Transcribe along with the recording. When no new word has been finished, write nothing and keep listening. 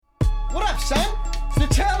What up, son? It's the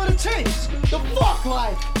tale of the tapes. The fuck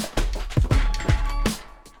life.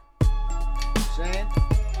 Saying?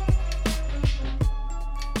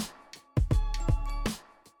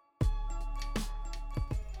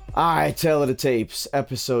 Alright, Tale of the Tapes,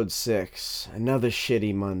 episode 6. Another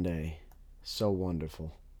shitty Monday. So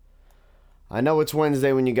wonderful. I know it's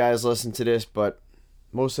Wednesday when you guys listen to this, but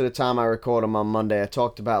most of the time I record them on Monday. I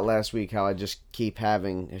talked about last week how I just keep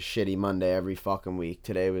having a shitty Monday every fucking week.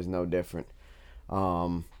 Today was no different.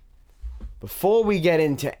 Before we get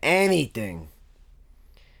into anything,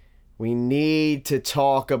 we need to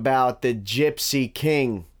talk about the Gypsy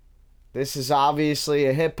King. This is obviously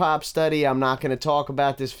a hip-hop study. I'm not going to talk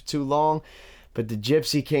about this for too long, but the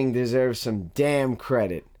Gypsy King deserves some damn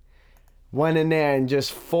credit. Went in there and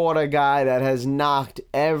just fought a guy that has knocked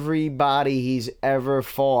everybody he's ever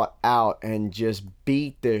fought out and just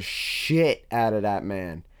beat the shit out of that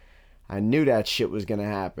man. I knew that shit was going to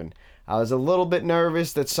happen. I was a little bit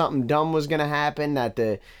nervous that something dumb was going to happen, that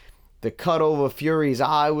the cut over Fury's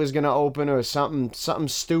eye was going to open or something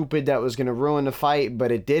stupid that was going to ruin the fight,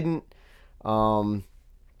 but it didn't. I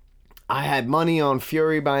had money on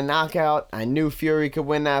Fury by knockout. I knew Fury could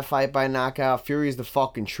win that fight by knockout. Fury's the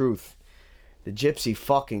fucking truth. The Gypsy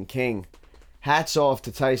fucking King. Hats off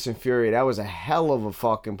to Tyson Fury. That was a hell of a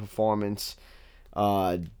fucking performance.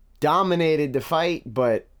 Dominated the fight,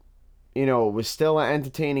 but, you know, it was still an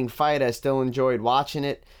entertaining fight. I still enjoyed watching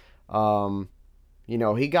it. You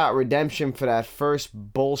know, he got redemption for that first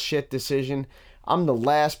bullshit decision. I'm the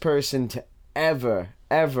last person to ever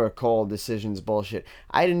call decisions bullshit.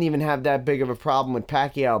 I didn't even have that big of a problem with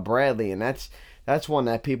Pacquiao Bradley, and that's one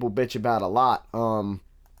that people bitch about a lot.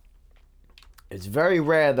 It's very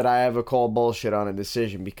rare that I ever call bullshit on a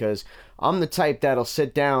decision because I'm the type that'll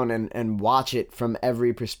sit down and watch it from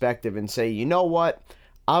every perspective and say, you know what?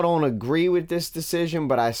 I don't agree with this decision,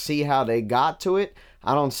 but I see how they got to it.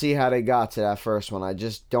 I don't see how they got to that first one. I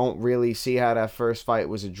just don't really see how that first fight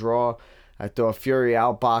was a draw. I thought Fury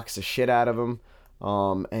outboxed the shit out of him.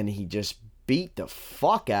 And he just beat the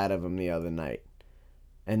fuck out of him the other night.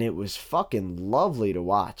 And it was fucking lovely to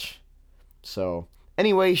watch. So,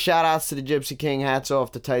 anyway, shout outs to the Gypsy King. Hats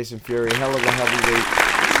off to Tyson Fury. Hell of a heavyweight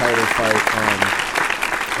title fight.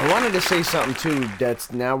 I wanted to say something too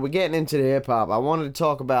that's, now we're getting into the hip hop. I wanted to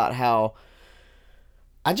talk about how,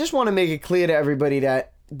 I just want to make it clear to everybody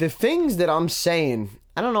that the things that I'm saying,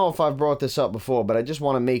 I don't know if I've brought this up before, but I just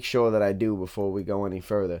want to make sure that I do before we go any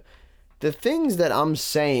further. The things that I'm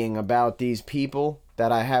saying about these people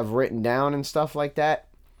that I have written down and stuff like that,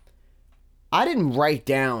 I didn't write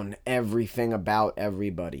down everything about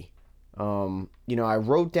everybody. You know, I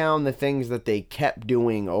wrote down the things that they kept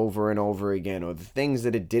doing over and over again, or the things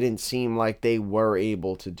that it didn't seem like they were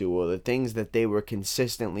able to do, or the things that they were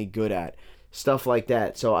consistently good at, stuff like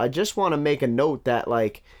that. So I just want to make a note that,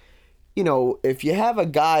 like, you know, if you have a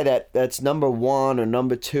guy that's number one or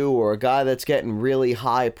number two, or a guy that's getting really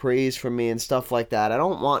high praise from me and stuff like that, I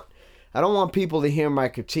don't want people to hear my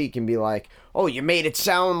critique and be like, oh, you made it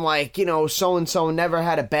sound like, you know, so-and-so never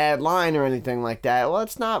had a bad line or anything like that. Well,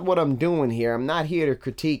 that's not what I'm doing here. I'm not here to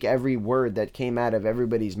critique every word that came out of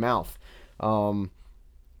everybody's mouth. You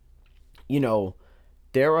know,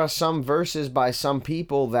 there are some verses by some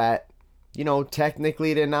people that, you know,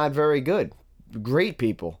 technically they're not very good. Great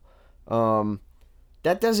people.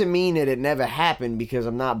 That doesn't mean that it never happened because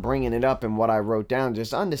I'm not bringing it up in what I wrote down.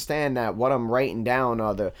 Just understand that what I'm writing down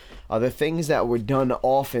are the things that were done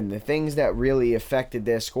often, the things that really affected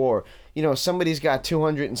their score. You know, somebody's got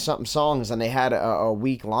 200 and something songs and they had a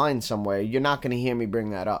weak line somewhere. You're not going to hear me bring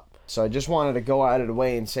that up. So I just wanted to go out of the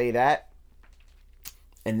way and say that.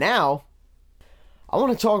 And now, I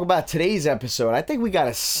want to talk about today's episode. I think we got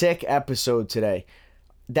a sick episode today.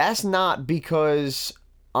 That's not because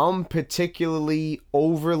I'm particularly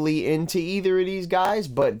overly into either of these guys,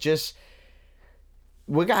 but just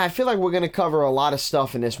I feel like we're going to cover a lot of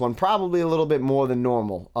stuff in this one, probably a little bit more than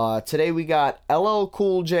normal. Today we got LL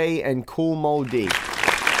Cool J and Kool Moe Dee.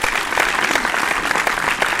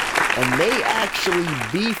 And they actually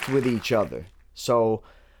beefed with each other. So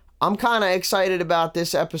I'm kind of excited about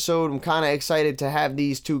this episode. I'm kind of excited to have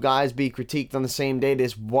these two guys be critiqued on the same day.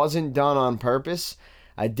 This wasn't done on purpose.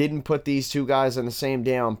 I didn't put these two guys on the same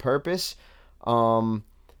day on purpose.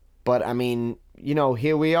 But, I mean, you know,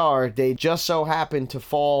 here we are. They just so happen to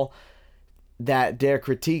fall that their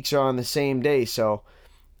critiques are on the same day. So,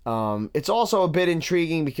 it's also a bit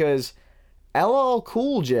intriguing because LL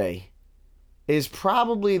Cool J is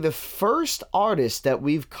probably the first artist that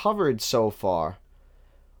we've covered so far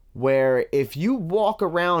where if you walk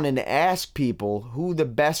around and ask people who the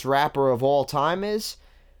best rapper of all time is,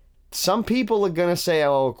 some people are going to say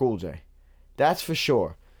LL Cool J. That's for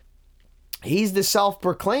sure. He's the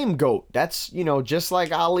self-proclaimed GOAT. That's, just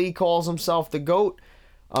like Ali calls himself the GOAT,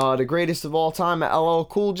 the greatest of all time, LL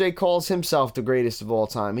Cool J calls himself the greatest of all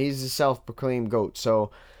time. He's the self-proclaimed GOAT. So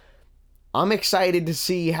I'm excited to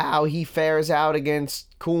see how he fares out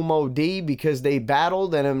against Kool Moe Dee because they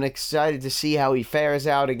battled, and I'm excited to see how he fares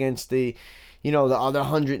out against the other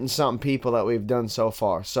 100 and something people that we've done so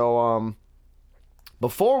far. So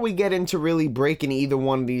before we get into really breaking either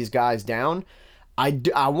one of these guys down,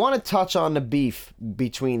 I want to touch on the beef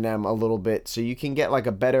between them a little bit so you can get like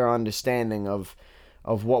a better understanding of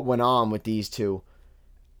what went on with these two.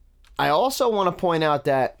 I also want to point out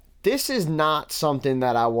that this is not something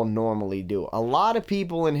that I will normally do. A lot of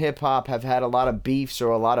people in hip-hop have had a lot of beefs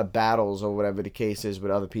or a lot of battles or whatever the case is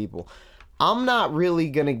with other people. I'm not really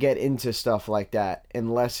going to get into stuff like that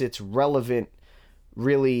unless it's relevant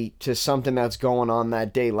really to something that's going on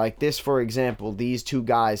that day. Like this, for example, these two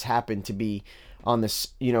guys happen to be on this,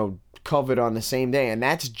 covered on the same day. And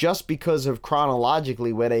that's just because of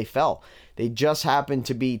chronologically where they fell. They just happen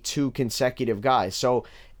to be two consecutive guys. So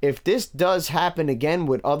if this does happen again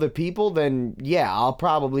with other people, then yeah, I'll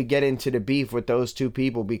probably get into the beef with those two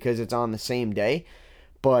people because it's on the same day.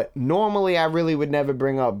 But normally I really would never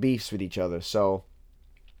bring up beefs with each other. So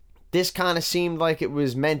this kind of seemed like it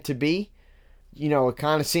was meant to be. It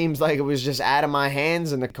kind of seems like it was just out of my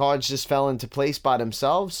hands and the cards just fell into place by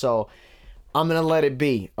themselves. So I'm going to let it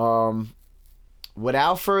be.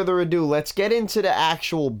 Without further ado, let's get into the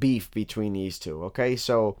actual beef between these two, okay?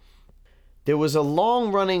 So there was a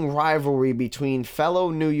long-running rivalry between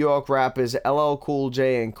fellow New York rappers LL Cool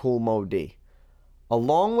J and Kool Moe Dee.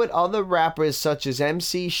 Along with other rappers such as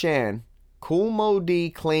MC Shan, Kool Moe Dee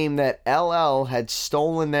claimed that LL had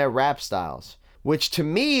stolen their rap styles, which to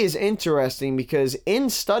me is interesting because in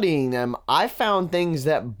studying them, I found things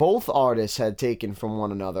that both artists had taken from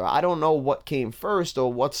one another. I don't know what came first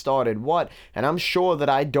or what started what, and I'm sure that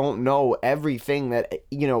I don't know everything that,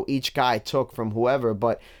 each guy took from whoever,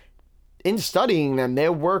 but in studying them,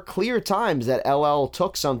 there were clear times that LL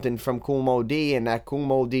took something from Kool Moe Dee and that Kool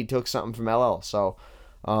Moe Dee took something from LL. So,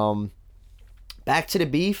 back to the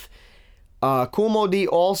beef. Kool Moe Dee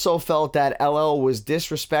also felt that LL was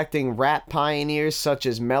disrespecting rap pioneers such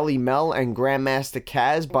as Melly Mel and Grandmaster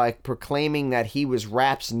Caz by proclaiming that he was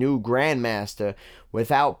rap's new grandmaster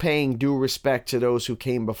without paying due respect to those who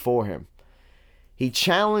came before him. He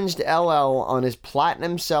challenged LL on his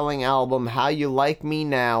platinum-selling album How You Like Me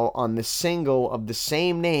Now on the single of the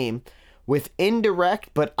same name with indirect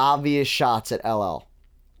but obvious shots at LL.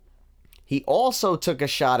 He also took a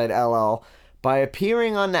shot at LL by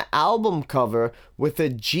appearing on the album cover with a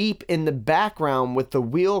Jeep in the background with the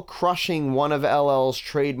wheel crushing one of LL's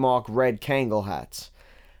trademark red Kangol hats.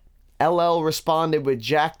 LL responded with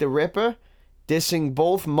Jack the Ripper, dissing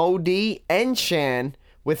both Moe Dee and Shan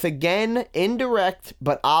with again indirect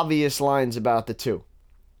but obvious lines about the two.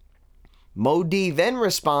 Moe Dee then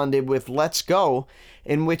responded with Let's Go,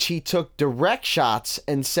 in which he took direct shots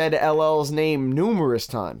and said LL's name numerous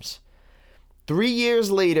times. 3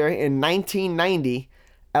 years later, in 1990,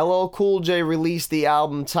 LL Cool J released the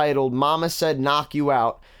album titled Mama Said Knock You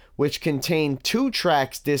Out, which contained 2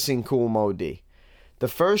 tracks dissing Kool Moe Dee. The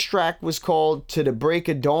first track was called To the Break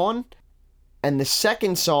of Dawn, and the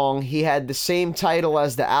second song he had the same title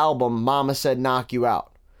as the album, Mama Said Knock You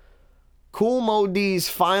Out. Kool Moe Dee's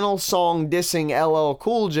final song dissing LL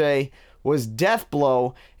Cool J was Death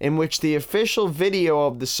Blow, in which the official video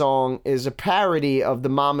of the song is a parody of the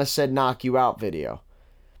Mama Said Knock You Out video.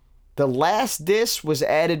 The last diss was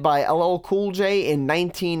added by LL Cool J in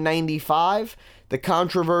 1995. The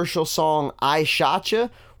controversial song I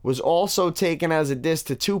Shotcha was also taken as a diss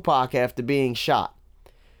to Tupac after being shot.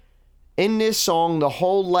 In this song, the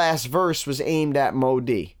whole last verse was aimed at Moe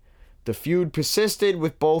Dee. The feud persisted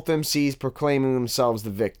with both MCs proclaiming themselves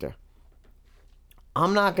the victor.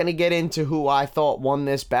 I'm not going to get into who I thought won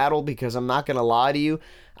this battle because I'm not going to lie to you,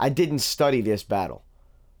 I didn't study this battle.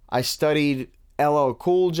 I studied LL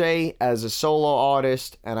Cool J as a solo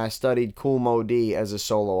artist and I studied Kool Moe Dee as a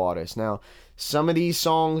solo artist. Now, some of these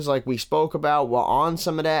songs, like we spoke about, were on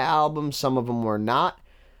some of their albums, some of them were not.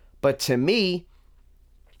 But to me,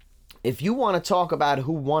 if you want to talk about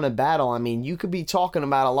who won a battle, I mean, you could be talking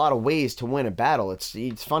about a lot of ways to win a battle.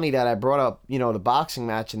 It's funny that I brought up, the boxing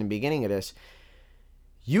match in the beginning of this.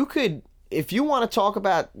 You could, if you want to talk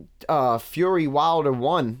about Fury Wilder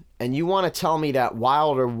 1, and you want to tell me that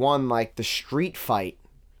Wilder won like the street fight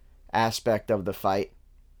aspect of the fight,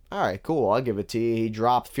 all right, cool, I'll give it to you. He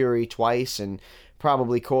dropped Fury twice and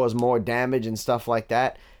probably caused more damage and stuff like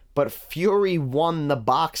that. But Fury won the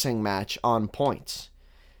boxing match on points.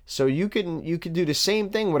 So you could do the same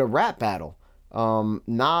thing with a rap battle.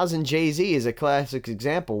 Nas and Jay-Z is a classic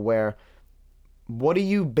example where what are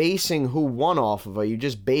you basing who won off of? Are you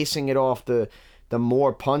just basing it off the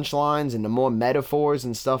more punchlines and the more metaphors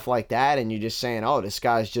and stuff like that, and you're just saying, oh, this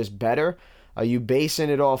guy's just better? Are you basing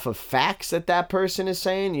it off of facts that person is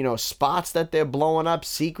saying? You know, spots that they're blowing up,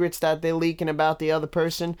 secrets that they're leaking about the other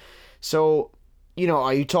person? So, you know,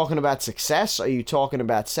 are you talking about success? Are you talking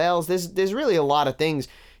about sales? There's really a lot of things.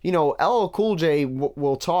 You know, LL Cool J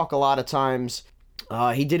will talk a lot of times.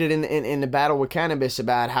 He did it in the battle with Cannabis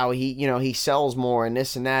about how he sells more and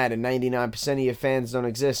this and that, and 99% of your fans don't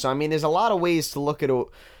exist. So, I mean, there's a lot of ways to look at,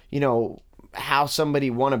 you know, how somebody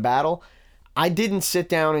won a battle. I didn't sit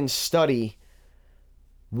down and study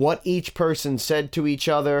what each person said to each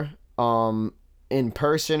other in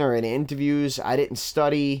person or in interviews. I didn't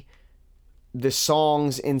study the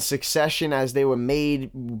songs in succession as they were made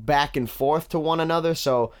back and forth to one another.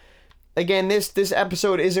 So again, this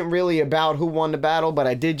episode isn't really about who won the battle, but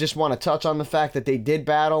I did just want to touch on the fact that they did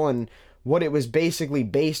battle and what it was basically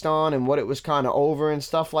based on and what it was kind of over and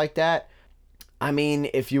stuff like that. I mean,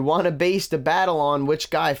 if you want to base the battle on which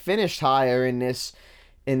guy finished higher in this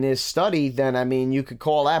study, then I mean, you could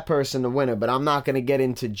call that person the winner, but I'm not going to get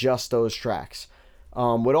into just those tracks.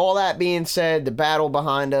 With all that being said, the battle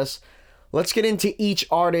behind us, let's get into each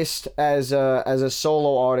artist as a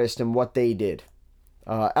solo artist and what they did.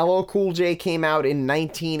 LL Cool J came out in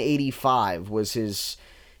 1985, was his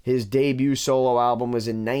debut solo album was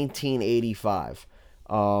in 1985.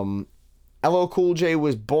 LL Cool J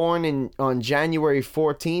was born on January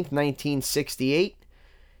 14th, 1968.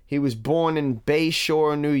 He was born in Bay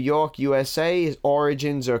Shore, New York, USA. His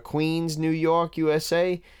origins are Queens, New York,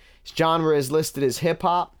 USA. His genre is listed as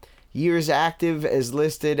hip-hop. Years active is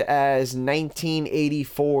listed as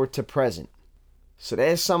 1984 to present. So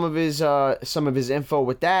there's some of his info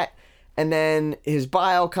with that. And then his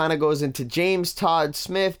bio kind of goes into James Todd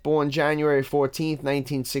Smith, born January 14th,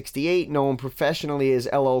 1968, known professionally as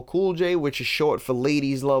LL Cool J, which is short for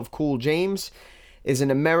Ladies Love Cool James, is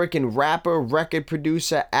an American rapper, record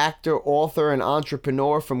producer, actor, author, and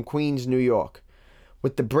entrepreneur from Queens, New York.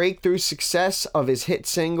 With the breakthrough success of his hit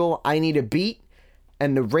single, I Need a Beat,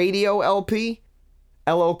 and the radio LP,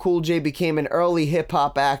 LL Cool J became an early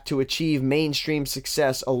hip-hop act to achieve mainstream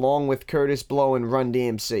success along with Kurtis Blow and Run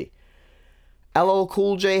DMC. LL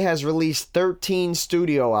Cool J has released 13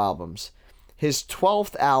 studio albums. His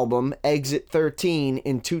 12th album, Exit 13,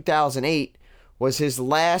 in 2008, was his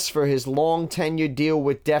last for his long-tenured deal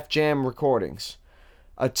with Def Jam Recordings.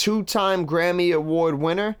 A two-time Grammy Award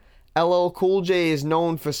winner, LL Cool J is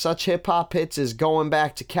known for such hip-hop hits as Going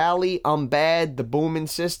Back to Cali, I'm Bad, The Boomin'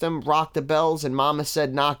 System, Rock the Bells, and Mama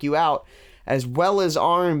Said Knock You Out, as well as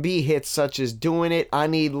R&B hits such as Doing It, I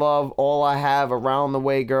Need Love, All I Have, Around the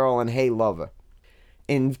Way Girl, and Hey Lover.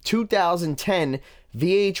 In 2010,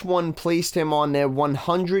 VH1 placed him on their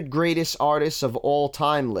 100 Greatest Artists of All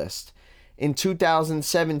Time list. In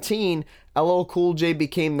 2017, LL Cool J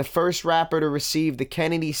became the first rapper to receive the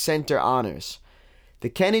Kennedy Center Honors. The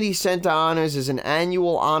Kennedy Center Honors is an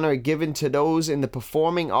annual honor given to those in the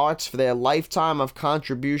performing arts for their lifetime of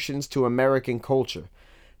contributions to American culture.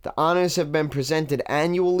 The honors have been presented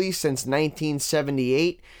annually since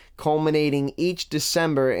 1978, culminating each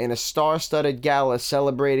December in a star-studded gala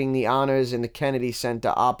celebrating the honors in the Kennedy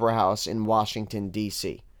Center Opera House in Washington,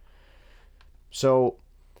 D.C. So,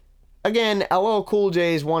 again, LL Cool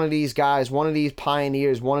J is one of these guys, one of these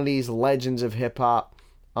pioneers, one of these legends of hip-hop.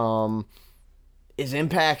 His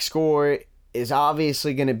impact score is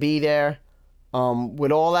obviously going to be there.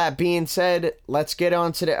 With all that being said, let's get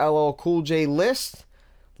on to the LL Cool J list.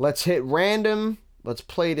 Let's hit random. Let's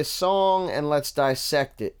play the song and let's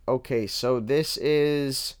dissect it. Okay, so this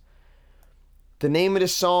is... The name of the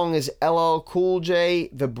song is LL Cool J,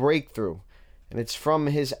 The Breakthrough. And it's from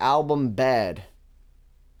his album Bad.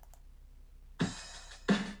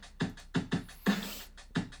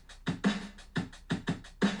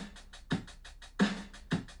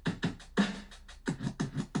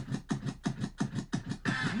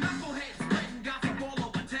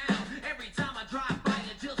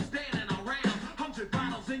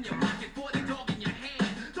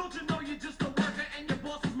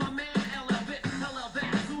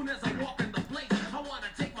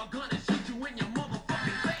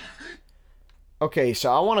 Okay,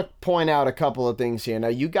 so I want to point out a couple of things here. Now,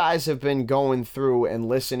 you guys have been going through and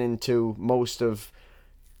listening to most of,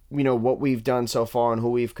 what we've done so far and who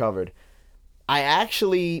we've covered. I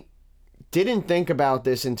actually didn't think about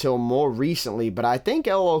this until more recently, but I think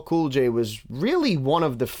LL Cool J was really one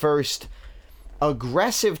of the first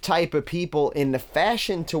aggressive type of people in the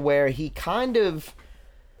fashion to where he kind of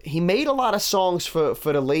he made a lot of songs for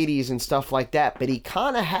the ladies and stuff like that, but he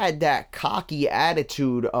kind of had that cocky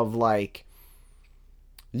attitude of like,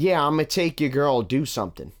 yeah, I'm gonna take your girl, do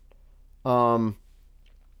something.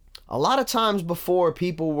 A lot of times before,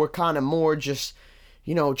 people were kind of more just,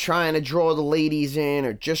 you know, trying to draw the ladies in,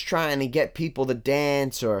 or just trying to get people to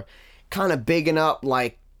dance, or kind of bigging up,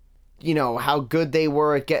 like, you know, how good they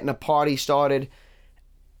were at getting a party started.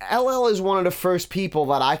 LL is one of the first people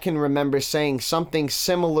that I can remember saying something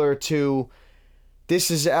similar to, this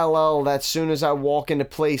is LL, that soon as I walk into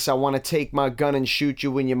place, I want to take my gun and shoot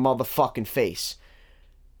you in your motherfucking face.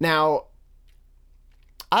 Now,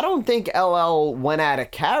 I don't think LL went out of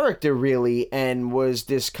character really and was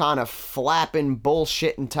this kind of flapping,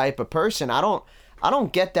 bullshitting type of person. I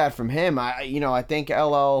don't get that from him. I think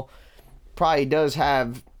LL probably does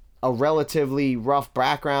have a relatively rough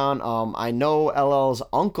background. I know LL's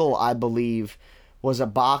uncle, I believe, was a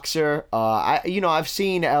boxer. I've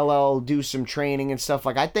seen LL do some training and stuff.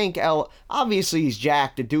 Like, I think obviously he's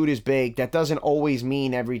jacked. The dude is big. That doesn't always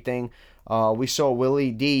mean everything. We saw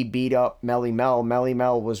Willie D beat up Melly Mel. Melly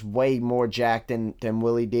Mel was way more jacked than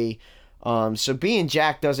Willie D. So being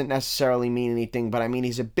jacked doesn't necessarily mean anything. But I mean,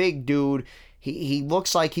 he's a big dude. He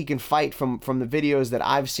looks like he can fight from the videos that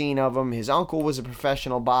I've seen of him. His uncle was a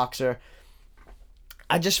professional boxer.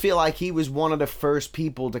 I just feel like he was one of the first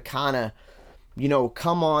people to kind of, you know,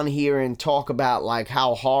 come on here and talk about like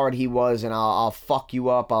how hard he was, and I'll fuck you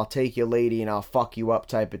up, I'll take your lady and I'll fuck you up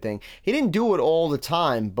type of thing. He didn't do it all the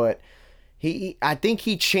time, but I think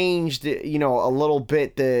he changed, you know, a little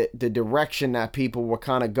bit the direction that people were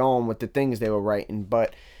kind of going with the things they were writing.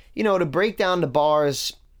 But, you know, to break down the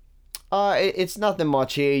bars, it's nothing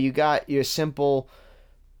much here. You got your simple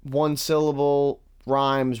one syllable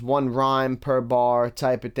rhymes, one rhyme per bar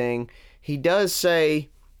type of thing. He does say,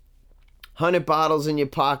 100 bottles in your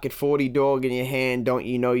pocket, 40 dog in your hand, don't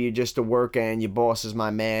you know you're just a worker and your boss is my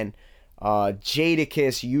man.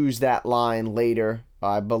 Jadakiss used that line later.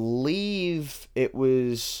 I believe he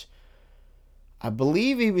was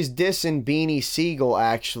dissing Beanie Siegel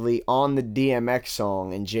actually on the DMX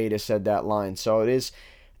song, and Jada said that line. So it is,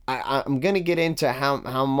 I'm going to get into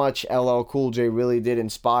how much LL Cool J really did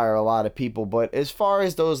inspire a lot of people, but as far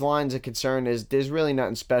as those lines are concerned, there's really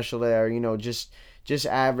nothing special there, you know, just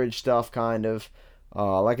average stuff kind of.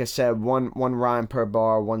 Like I said, one rhyme per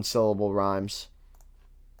bar, one syllable rhymes.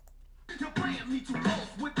 You're playing me too close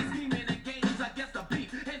with the scheming and games. I guess the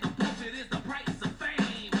beef and the bullshit is the price of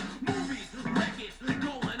fame. Movies, records,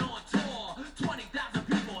 going on tour. 20,000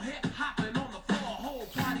 people hip hopping on the floor. Whole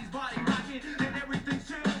party's body rocking and everything's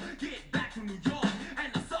chill. Get back to New York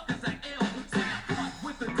and the suckers act ill. See, I fought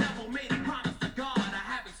with the devil, made a promise to God. I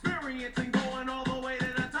have experience in going all the way to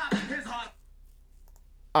the top. It's hard.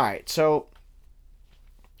 Alright, so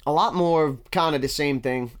a lot more kind of the same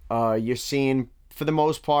thing. You're seeing, for the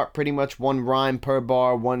most part, pretty much one rhyme per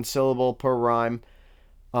bar, one syllable per rhyme.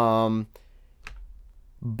 Bar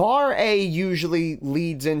A usually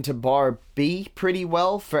leads into bar B pretty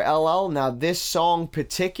well for LL. Now, this song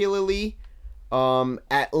particularly,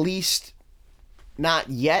 at least not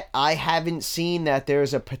yet, I haven't seen that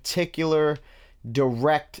there's a particular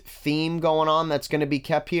direct theme going on that's going to be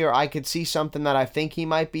kept here. I could see something that I think he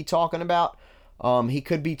might be talking about. He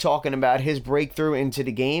could be talking about his breakthrough into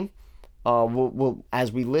the game. We'll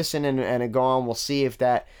as we listen and go on, we'll see if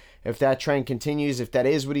that trend continues. If that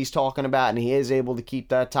is what he's talking about and he is able to keep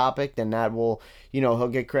that topic, then that will, you know, he'll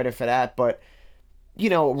get credit for that. But,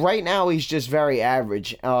 you know, right now he's just very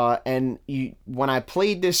average. And when I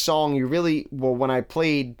played this song, when I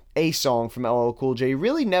played a song from LL Cool J, you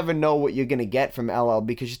really never know what you're gonna get from LL,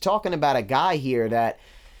 because you're talking about a guy here that,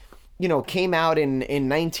 you know, came out in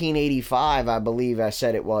 1985, I believe I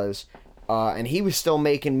said it was. And he was still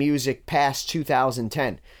making music past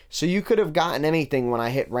 2010. So you could have gotten anything when I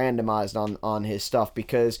hit randomized on his stuff,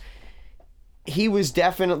 because he was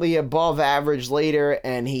definitely above average later,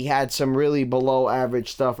 and he had some really below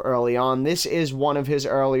average stuff early on. This is one of his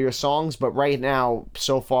earlier songs, but right now,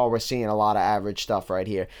 so far, we're seeing a lot of average stuff right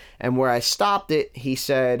here. And where I stopped it, he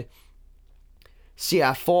said, see,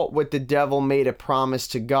 I fought with the devil, made a promise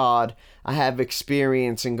to God. I have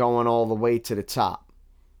experience in going all the way to the top.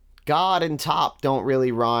 God and top don't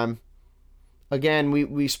really rhyme. Again,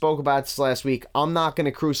 we spoke about this last week. I'm not going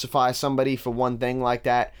to crucify somebody for one thing like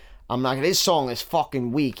that. I'm not going to, this song is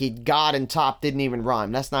fucking weak. God and top didn't even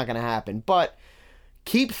rhyme. That's not going to happen. But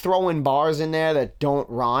keep throwing bars in there that don't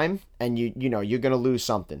rhyme, and you know, you're going to lose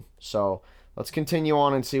something. So let's continue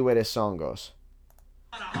on and see where this song goes.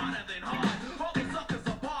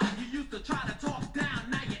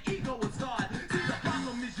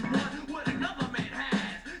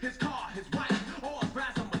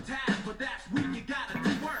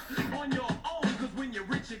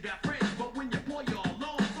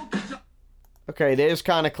 Okay, there's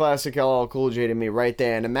kind of classic LL Cool J to me right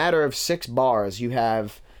there. In a matter of 6 bars, you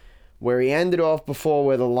have where he ended off before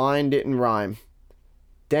where the line didn't rhyme.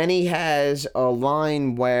 Then he has a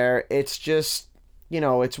line where it's just,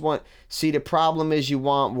 it's one. See, the problem is you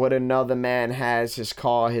want what another man has, his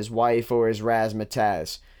car, his wife, or his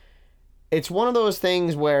razzmatazz. It's one of those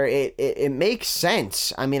things where it makes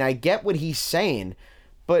sense. I mean, I get what he's saying,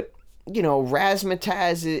 but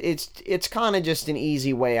razzmatazz, it's kind of just an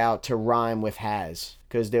easy way out to rhyme with has,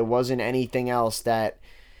 because there wasn't anything else that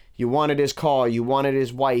you wanted. His car, you wanted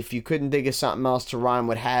his wife, you couldn't think of something else to rhyme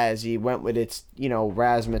with has. He went with its,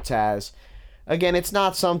 razzmatazz. Again, it's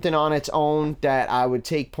not something on its own that I would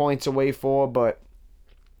take points away for, but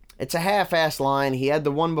it's a half-ass line. He had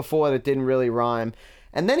the one before that didn't really rhyme.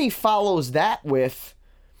 And then he follows that with,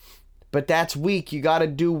 but that's weak. You got to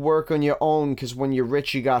do work on your own, because when you're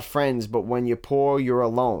rich, you got friends, but when you're poor, you're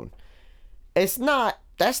alone. That's not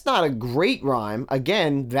a great rhyme.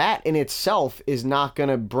 Again, that in itself is not going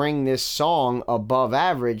to bring this song above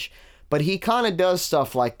average, but he kind of does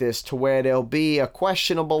stuff like this to where there'll be a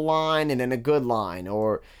questionable line and then a good line,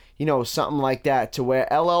 or, something like that, to where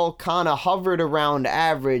LL kind of hovered around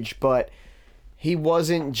average, but he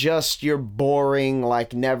wasn't just your boring,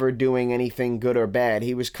 like, never doing anything good or bad.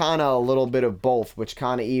 He was kind of a little bit of both, which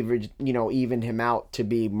kind of evened him out to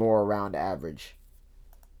be more around average.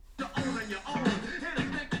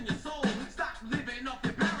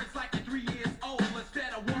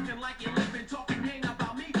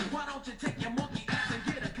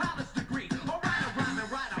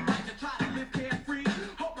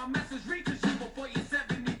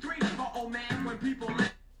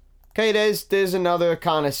 Okay, there's another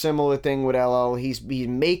kind of similar thing with LL. He's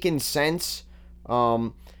making sense.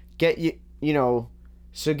 So get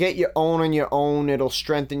your own on your own. It'll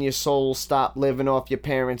strengthen your soul. Stop living off your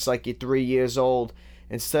parents like you're 3 years old.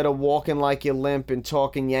 Instead of walking like you limp and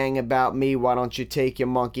talking yang about me, why don't you take your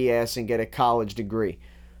monkey ass and get a college degree?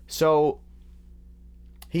 So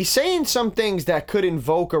he's saying some things that could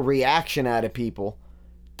invoke a reaction out of people.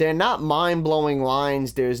 They're not mind-blowing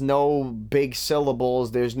lines. There's no big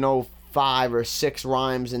syllables. There's no 5 or 6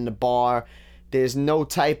 rhymes in the bar. There's no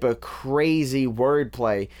type of crazy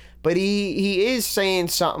wordplay. But he is saying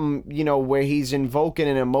something, where he's invoking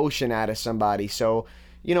an emotion out of somebody. So,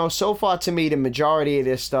 so far to me, the majority of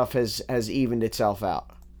this stuff has evened itself out.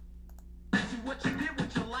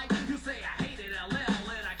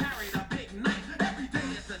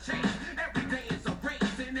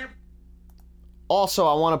 Also,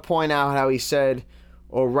 I want to point out how he said,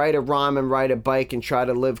 or write a rhyme and ride a bike and try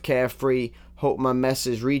to live carefree. Hope my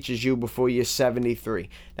message reaches you before you're 73.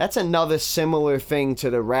 That's another similar thing to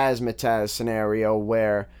the razzmatazz scenario,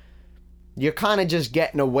 where you're kind of just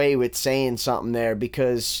getting away with saying something there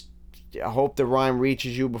because I hope the rhyme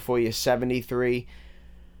reaches you before you're 73.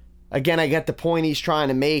 Again, I get the point he's trying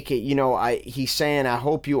to make. He's saying, I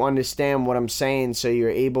hope you understand what I'm saying so you're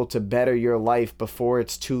able to better your life before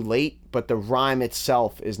it's too late. But the rhyme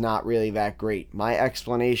itself is not really that great. My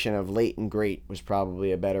explanation of late and great was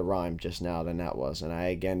probably a better rhyme just now than that was. And I,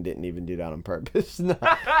 again, didn't even do that on purpose. No,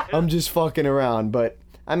 I'm just fucking around. But,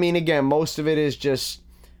 I mean, again, most of it is just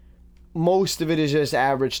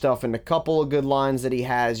average stuff, and a couple of good lines that he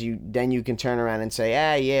has, then you can turn around and say,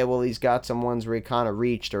 yeah, well, he's got some ones where he kind of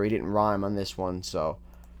reached or he didn't rhyme on this one, so.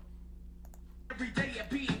 Every day it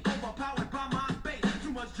being overpowered by my space.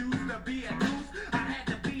 Too much juice to be a deuce. I had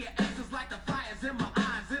to be an aces like the fires in my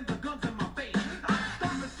eyes and the guns in my face. I'm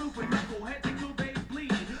stopping stupid knuckleheads until they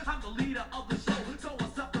bleed. I'm the leader of the show, so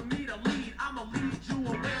it's up to me to lead. I'ma lead you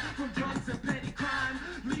away from drugs and petty crime.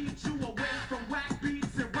 Lead you away from whack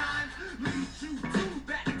beats and rhymes. Lead you to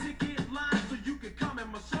that ticket line so you can come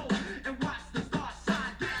in my show and watch the stars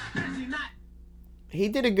shine. Get busy not. He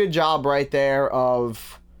did a good job right there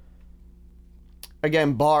of,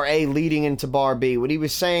 again, bar A leading into bar B. What he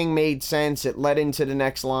was saying made sense. It led into the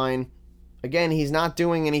next line. Again, he's not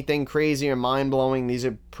doing anything crazy or mind-blowing. These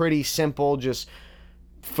are pretty simple. Just,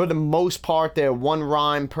 for the most part, they're one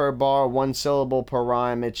rhyme per bar, one syllable per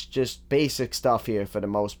rhyme. It's just basic stuff here for the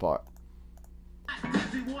most part.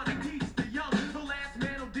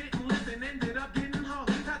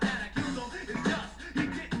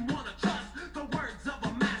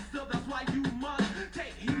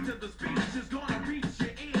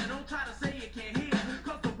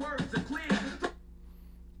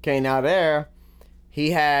 Okay, now there, he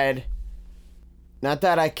had, not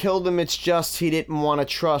that I killed him, it's just he didn't want to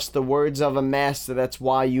trust the words of a master, that's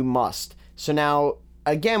why you must. So now,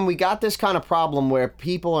 again, we got this kind of problem where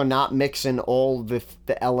people are not mixing all the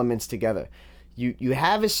elements together. You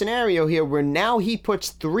have a scenario here where now he puts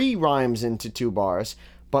 3 rhymes into 2 bars,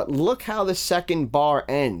 But look how the second bar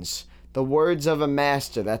ends. The words of a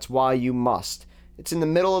master, that's why you must. It's in the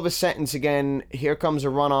middle of a sentence again. Here comes a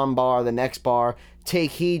run-on bar, the next bar.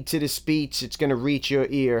 Take heed to the speech, it's going to reach your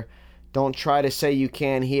ear. Don't try to say you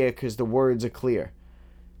can't hear, because the words are clear.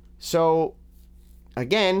 So,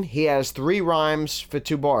 again, he has 3 rhymes for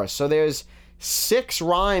 2 bars. So there's 6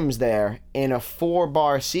 rhymes there in a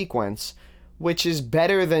 4-bar sequence, which is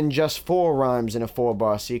better than just 4 rhymes in a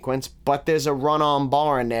 4-bar sequence. But there's a run-on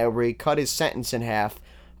bar in there where he cut his sentence in half.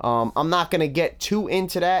 I'm not going to get too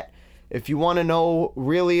into that. If you want to know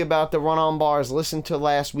really about the run-on bars, listen to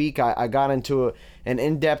last week. I got into an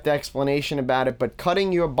in-depth explanation about it. But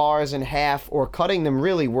cutting your bars in half, or cutting them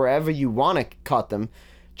really wherever you want to cut them,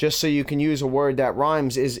 just so you can use a word that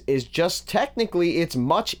rhymes, is just technically, it's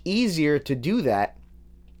much easier to do that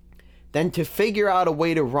than to figure out a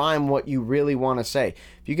way to rhyme what you really want to say.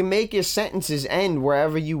 If you can make your sentences end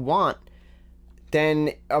wherever you want,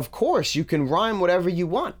 then of course you can rhyme whatever you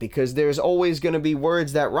want, because there's always going to be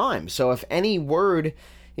words that rhyme. So if any word,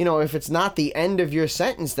 if it's not the end of your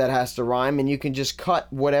sentence that has to rhyme, and you can just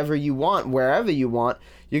cut whatever you want wherever you want,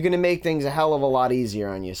 you're going to make things a hell of a lot easier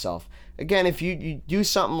on yourself. Again, if you do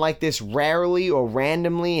something like this rarely or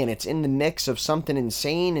randomly, and it's in the mix of something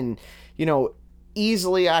insane, and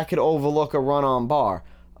easily I could overlook a run-on bar.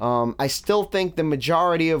 I still think the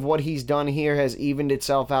majority of what he's done here has evened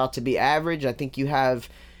itself out to be average. I think you have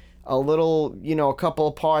a little, a couple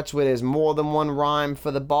of parts where there's more than one rhyme for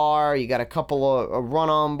the bar. You got a couple of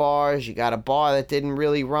run-on bars. You got a bar that didn't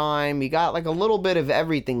really rhyme. You got like a little bit of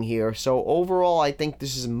everything here. So overall, I think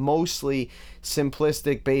this is mostly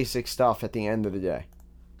simplistic, basic stuff at the end of the day.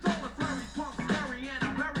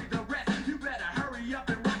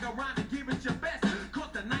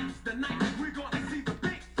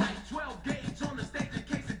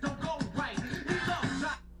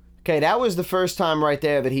 Okay, that was the first time right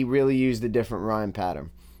there that he really used a different rhyme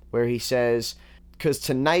pattern, where he says, "'Cause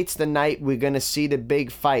tonight's the night we're gonna see the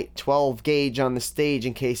big fight, 12 gauge on the stage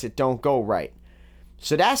in case it don't go right."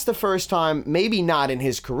 So that's the first time, maybe not in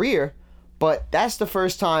his career, but that's the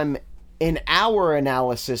first time in our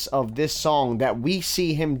analysis of this song that we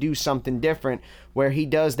see him do something different, where he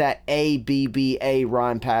does that A-B-B-A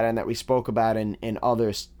rhyme pattern that we spoke about in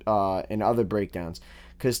other breakdowns.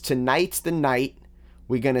 "'Cause tonight's the night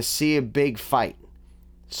we're going to see a big fight."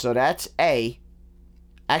 So that's A.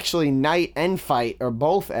 Actually, night and fight are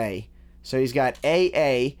both A. So he's got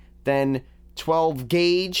A, then 12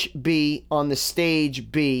 gauge B, on the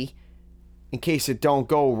stage B, in case it don't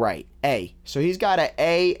go right, A. So he's got a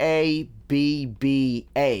A-B-B-A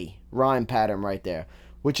rhyme pattern right there,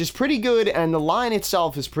 which is pretty good, and the line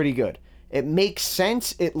itself is pretty good. It makes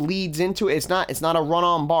sense. It leads into it. It's not a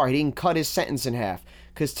run-on bar. He didn't cut his sentence in half.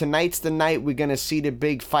 "'Cause tonight's the night we're going to see the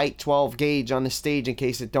big fight, 12 gauge on the stage in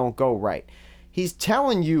case it don't go right." He's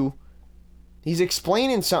telling you, he's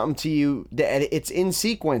explaining something to you that it's in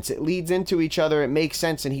sequence. It leads into each other. It makes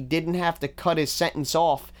sense. And he didn't have to cut his sentence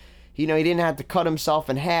off. He didn't have to cut himself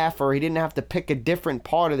in half, or he didn't have to pick a different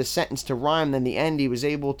part of the sentence to rhyme than the end. He was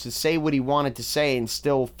able to say what he wanted to say and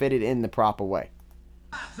still fit it in the proper way.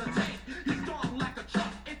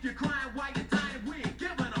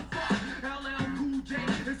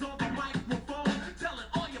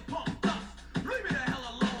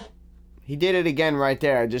 He did it again right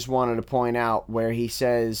there. I just wanted to point out where he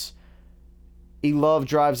says, "E Love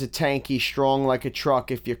drives a tank, he's strong like a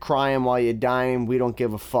truck. If you're crying while you're dying, we don't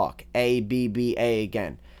give a fuck." A-B-B-A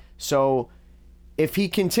again. So if he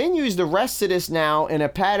continues the rest of this now in a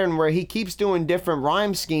pattern where he keeps doing different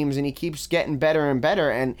rhyme schemes and he keeps getting better and better,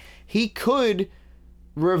 and he could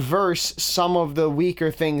reverse some of the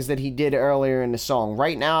weaker things that he did earlier in the song.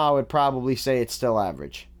 Right now, I would probably say it's still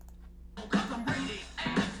average.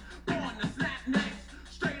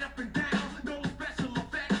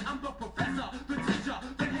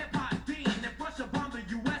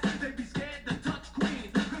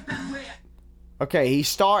 Okay, he's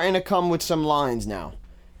starting to come with some lines now.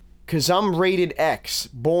 "'Cause I'm rated X,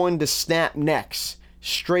 born to snap necks,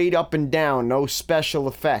 straight up and down, no special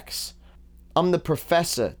effects. I'm the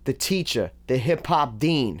professor, the teacher, the hip-hop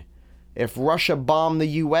dean. If Russia bombed the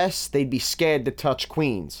US, they'd be scared to touch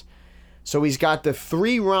Queens." So he's got the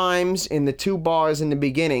 3 rhymes in the 2 bars in the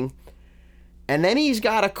beginning, and then he's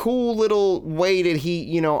got a cool little way that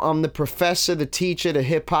I'm the professor, the teacher, the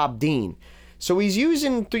hip-hop dean. So he's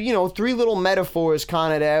using, 3 little metaphors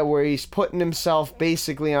kind of there, where he's putting himself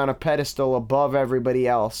basically on a pedestal above everybody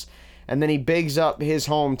else. And then he bigs up his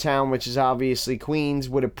hometown, which is obviously Queens,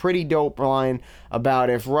 with a pretty dope line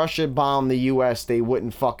about, "If Russia bombed the US, they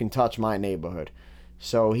wouldn't fucking touch my neighborhood."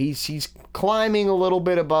 So he's climbing a little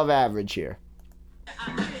bit above average here.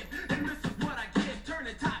 I live, and this is what I give.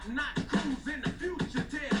 Turning top-notch crews into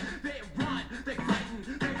fugitive. They run, they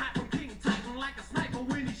frighten, they hide from King Titan like a sniper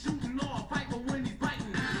when he's shooting or a viper when he's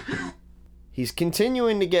biting. He's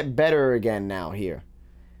continuing to get better again now here.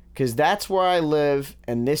 Because that's where I live,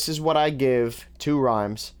 and this is what I give. 2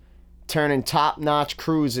 rhymes. Turning top-notch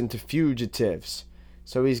crews into fugitives.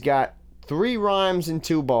 So he's got 3 rhymes and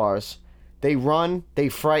 2 bars. They run, they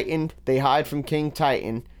frightened, they hide from King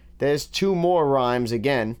Titan. There's 2 more rhymes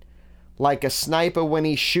again. Like a sniper when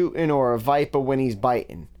he's shooting or a viper when he's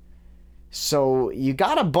biting. So you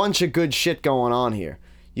got a bunch of good shit going on here.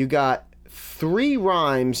 You got 3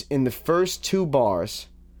 rhymes in the first 2 bars.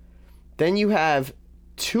 Then you have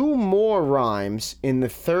 2 more rhymes in the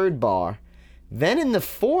 3rd bar. Then in the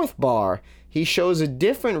 4th bar, he shows a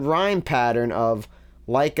different rhyme pattern of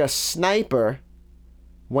like a sniper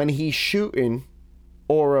when he's shooting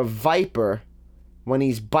or a viper when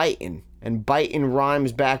he's biting. And biting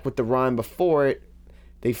rhymes back with the rhyme before it.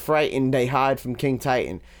 They frighten, they hide from King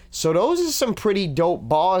Titan. So those are some pretty dope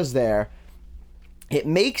bars there. It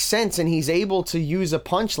makes sense, and he's able to use a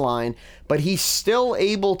punchline, but he's still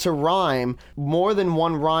able to rhyme more than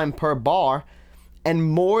 1 rhyme per bar and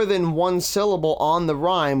more than 1 syllable on the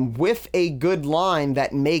rhyme with a good line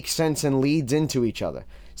that makes sense and leads into each other.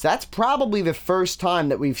 So that's probably the first time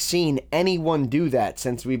that we've seen anyone do that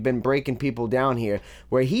since we've been breaking people down here,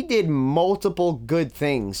 where he did multiple good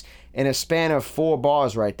things in a span of 4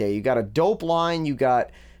 bars right there. You got a dope line, you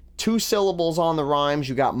got 2 syllables on the rhymes,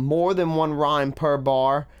 you got more than 1 rhyme per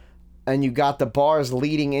bar, and you got the bars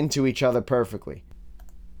leading into each other perfectly.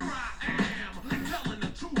 I am telling the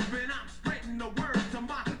truth, and I'm spreading the word to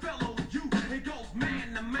my fellow youth. It goes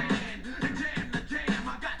man to man, and jam to jam.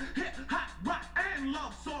 I got hip hop, rock, and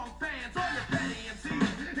love song fans. All your petty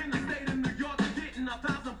MCs in the state of New York getting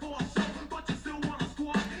 1,000 for a show, but you still want to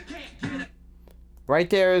squad, can't get it. Right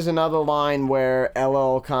there is another line where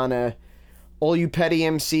LL kind of, all you petty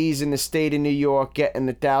MCs in the state of New York getting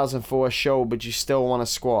 1,000 for a show, but you still want to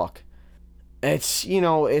squawk. It's, you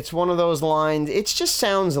know, it's one of those lines, it just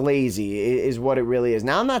sounds lazy, is what it really is.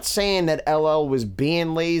 Now, I'm not saying that LL was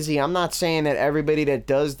being lazy. I'm not saying that everybody that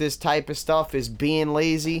does this type of stuff is being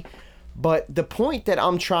lazy. But the point that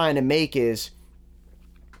I'm trying to make is,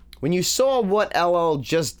 when you saw what LL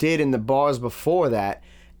just did in the bars before that,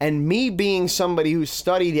 and me being somebody who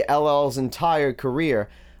studied LL's entire career,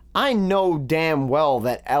 I know damn well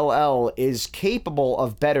that LL is capable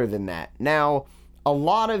of better than that. Now, a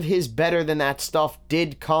lot of his better than that stuff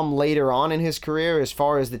did come later on in his career as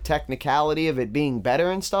far as the technicality of it being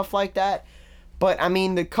better and stuff like that. But, I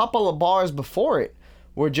mean, the couple of bars before it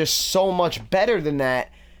were just so much better than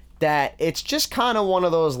that, that it's just kind of one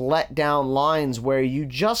of those letdown lines where you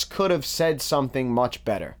just could have said something much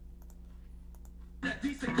better. A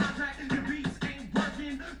decent contract, your beats ain't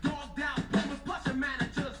working. Dogged out boomers plus your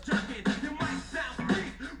manager's jerking. Your mic sounds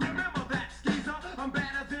weak. Remember that, skeezer. I'm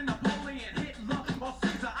better than Napoleon, Hitler, or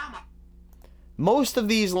Caesar. I'm a Most of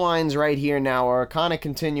these lines right here now are kind of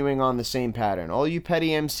continuing on the same pattern. All you petty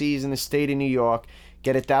MCs in the state of New York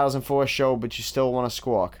get 1,000 for a show, but you still want to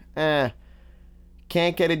squawk. Can't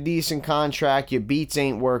get a decent contract, your beats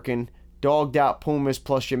ain't working. Dogged out Pumas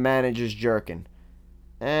plus your manager's jerking.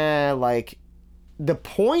 Like, the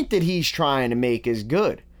point that he's trying to make is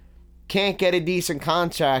good. Can't get a decent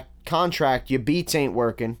contract, your beats ain't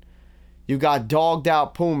working. You got dogged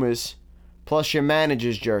out Pumas, plus your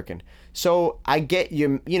manager's jerking. So I get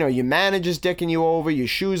your manager's dicking you over, your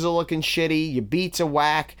shoes are looking shitty, your beats are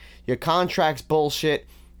whack, your contract's bullshit.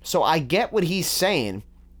 So I get what he's saying,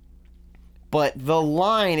 but the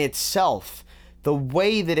line itself, the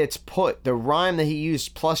way that it's put, the rhyme that he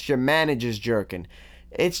used, plus your manager's jerking,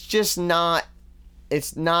 it's just not,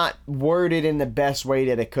 it's not worded in the best way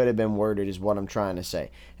that it could have been worded, is what I'm trying to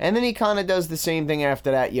say. And then he kind of does the same thing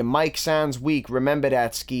after that. Your mic sounds weak. Remember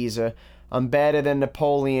that, skeezer. I'm better than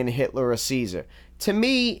Napoleon, Hitler, or Caesar. To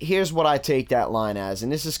me, here's what I take that line as, and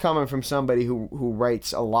this is coming from somebody who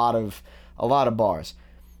writes a lot of bars.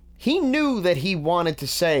 He knew that he wanted to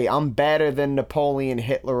say, I'm better than Napoleon,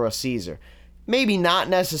 Hitler, or Caesar. Maybe not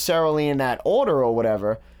necessarily in that order or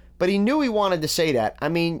whatever, but he knew he wanted to say that. I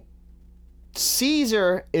mean,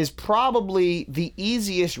 Caesar is probably the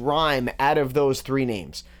easiest rhyme out of those 3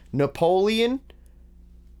 names. Napoleon,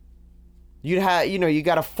 you got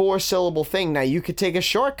a 4-syllable thing. Now, you could take a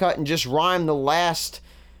shortcut and just rhyme the last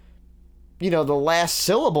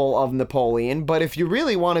syllable of Napoleon, but if you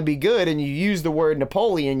really want to be good and you use the word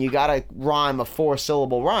Napoleon, you got to rhyme a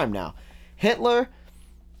 4-syllable rhyme now. Hitler,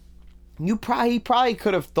 he probably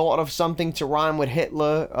could have thought of something to rhyme with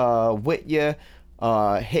Hitler, with you,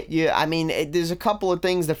 hit you. I mean, there's a couple of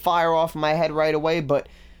things that fire off in my head right away, but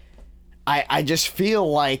I just feel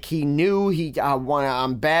like he knew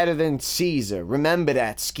I'm better than Caesar. Remember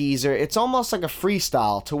that, Skeezer. It's almost like a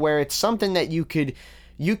freestyle to where it's something that you could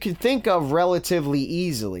think of relatively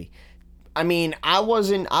easily. I mean, I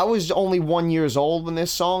was only 1 year old when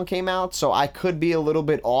this song came out, so I could be a little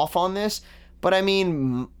bit off on this. But I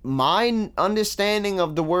mean, my understanding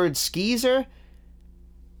of the word Skeezer,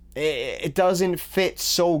 it doesn't fit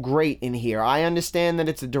so great in here. I understand that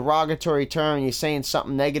it's a derogatory term. You're saying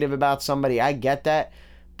something negative about somebody. I get that.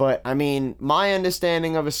 But, I mean, my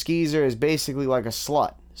understanding of a skeezer is basically like a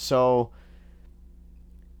slut. So,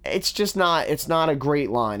 it's not a great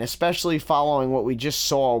line, especially following what we just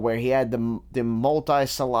saw where he had the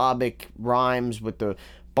multi-syllabic rhymes with the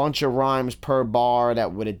bunch of rhymes per bar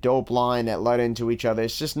that with a dope line that led into each other.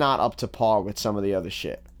 It's just not up to par with some of the other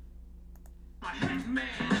shit.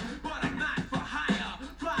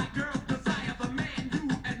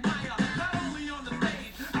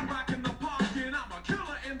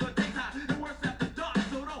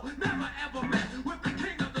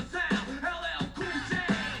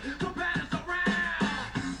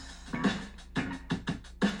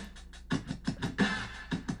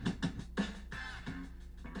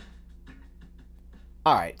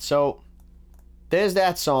 All right, so there's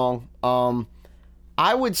that song.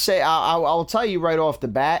 I would say I'll tell you right off the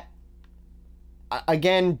bat.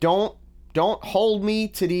 Again, don't hold me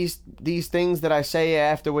to these things that I say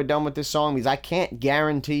after we're done with this song, because I can't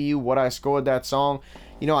guarantee you what I scored that song.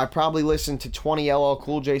 You know, I probably listened to 20 LL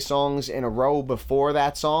Cool J songs in a row before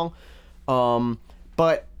that song.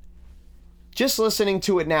 But just listening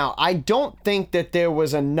to it now, I don't think that there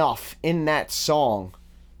was enough in that song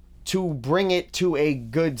to bring it to a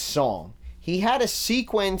good song. He had a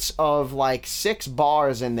sequence of like 6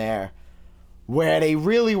 bars in there where they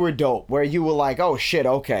really were dope, where you were like, oh shit,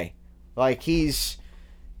 okay. Like this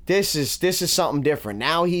is something different.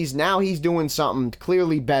 Now he's doing something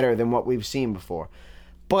clearly better than what we've seen before.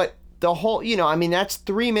 But the whole, I mean, that's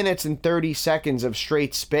 3 minutes and 30 seconds of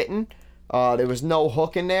straight spitting. There was no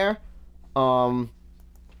hook in there. For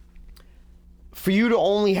you to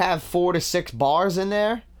only have 4 to 6 bars in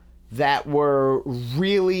there that were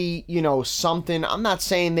really, something. I'm not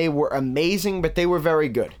saying they were amazing, but they were very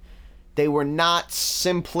good. They were not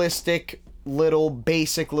simplistic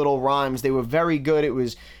basic little rhymes. They were very good. It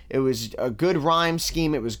was a good rhyme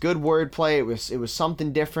scheme. It was good wordplay. It was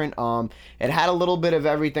something different. It had a little bit of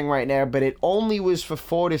everything right there, but it only was for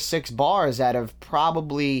 4 to 6 bars out of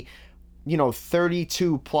probably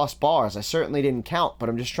 32 plus bars. I certainly didn't count, but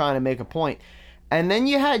I'm just trying to make a point. And then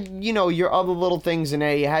you had, your other little things in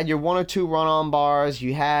there. You had your 1 or 2 run-on bars.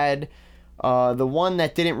 You had the one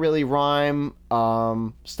that didn't really rhyme,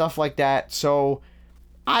 stuff like that. So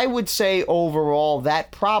I would say overall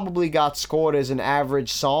that probably got scored as an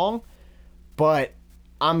average song. But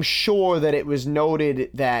I'm sure that it was noted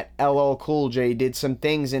that LL Cool J did some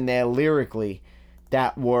things in there lyrically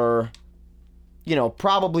that were,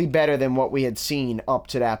 probably better than what we had seen up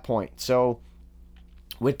to that point. So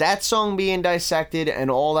with that song being dissected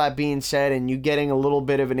and all that being said, and you getting a little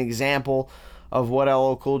bit of an example of what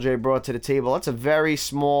LL Cool J brought to the table, that's a very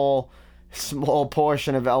small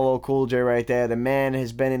portion of LL Cool J right there. The man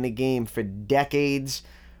has been in the game for decades.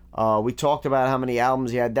 We talked about how many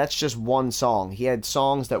albums he had. That's just one song. He had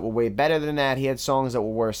songs that were way better than that. He had songs that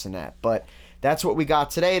were worse than that. But that's what we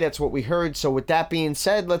got today. That's what we heard. So with that being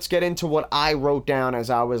said, let's get into what I wrote down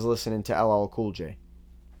as I was listening to LL Cool J.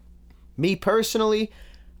 Me personally,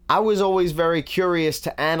 I was always very curious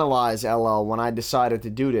to analyze LL when I decided to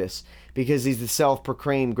do this, because he's the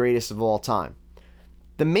self-proclaimed greatest of all time.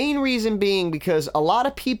 The main reason being because a lot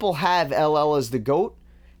of people have LL as the GOAT,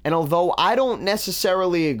 and although I don't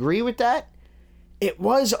necessarily agree with that, it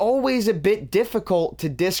was always a bit difficult to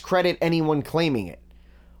discredit anyone claiming it.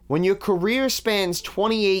 When your career spans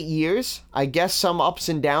 28 years, I guess some ups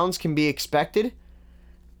and downs can be expected.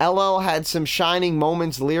 LL had some shining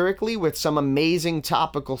moments lyrically with some amazing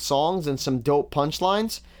topical songs and some dope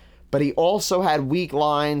punchlines, but he also had weak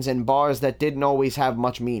lines and bars that didn't always have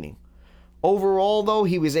much meaning. Overall, though,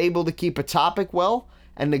 he was able to keep a topic well,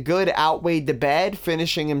 and the good outweighed the bad,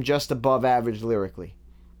 finishing him just above average lyrically.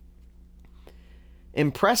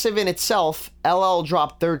 Impressive in itself, LL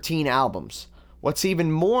dropped 13 albums. What's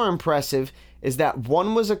even more impressive is that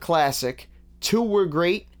 1 was a classic, 2 were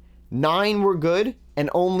great, 9 were good, and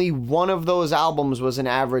only 1 of those albums was an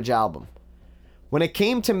average album. When it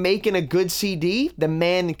came to making a good CD, the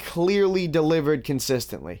man clearly delivered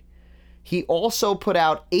consistently. He also put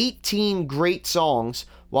out 18 great songs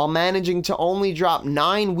while managing to only drop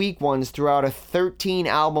 9 weak ones throughout a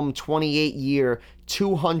 13-album, 28-year,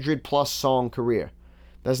 200-plus song career.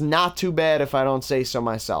 That's not too bad if I don't say so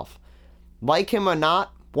myself. Like him or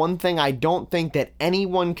not, one thing I don't think that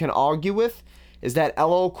anyone can argue with is that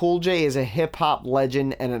LL Cool J is a hip-hop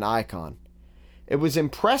legend and an icon. It was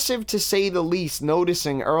impressive to say the least,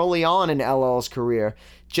 noticing early on in LL's career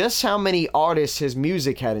just how many artists his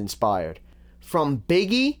music had inspired. From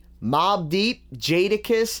Biggie, Mobb Deep,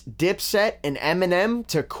 Jadakiss, Dipset, and Eminem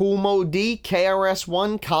to Kool Moe Dee,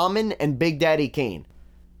 KRS-One, Common, and Big Daddy Kane.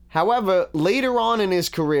 However, later on in his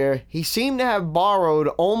career, he seemed to have borrowed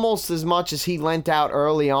almost as much as he lent out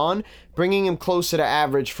early on, bringing him closer to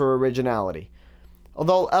average for originality.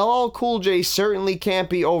 Although LL Cool J certainly can't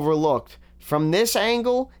be overlooked, from this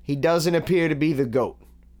angle, he doesn't appear to be the GOAT.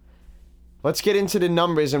 Let's get into the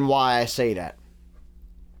numbers and why I say that.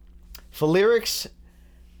 For lyrics,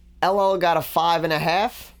 LL got a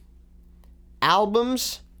 5.5.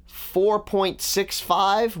 Albums,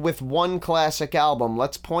 4.65 with one classic album.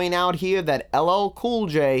 Let's point out here that LL Cool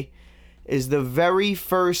J is the very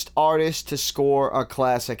first artist to score a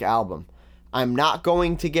classic album. I'm not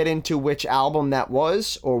going to get into which album that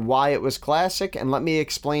was or why it was classic, and let me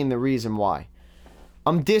explain the reason why.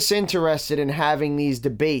 I'm disinterested in having these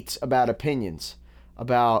debates about opinions.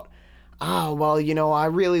 About, I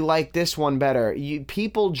really like this one better.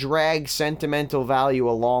 People drag sentimental value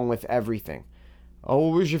along with everything. Oh,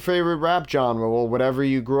 what was your favorite rap genre? Well, whatever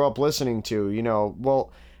you grew up listening to,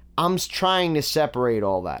 Well, I'm trying to separate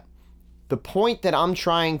all that. The point that I'm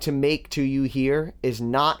trying to make to you here is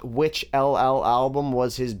not which LL album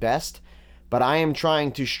was his best, but I am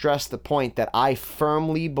trying to stress the point that I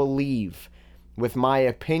firmly believe, with my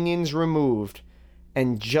opinions removed,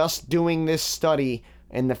 and just doing this study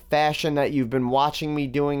in the fashion that you've been watching me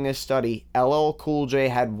doing this study, LL Cool J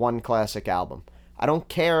had one classic album. I don't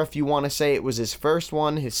care if you want to say it was his first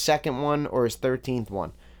one, his second one, or his 13th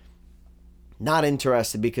one. Not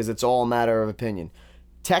interested, because it's all a matter of opinion.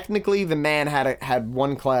 Technically, the man had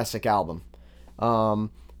one classic album.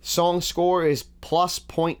 Song score is plus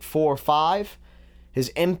 0.45. His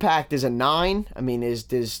impact is a 9. I mean,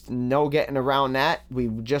 there's no getting around that. We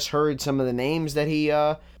just heard some of the names that he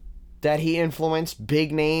influenced.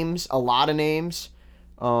 Big names, a lot of names.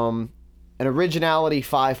 And originality,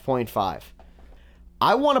 5.5.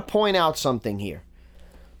 I want to point out something here.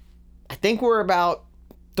 I think we're about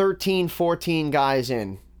 13, 14 guys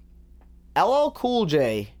in. LL Cool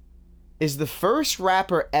J is the first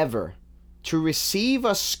rapper ever to receive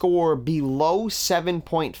a score below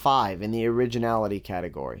 7.5 in the originality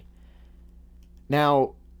category.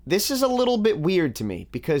 Now, this is a little bit weird to me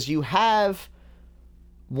because you have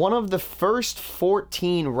one of the first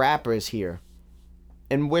 14 rappers here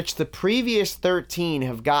in which the previous 13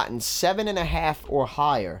 have gotten 7.5 or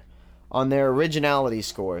higher on their originality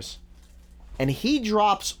scores, and he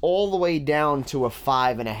drops all the way down to a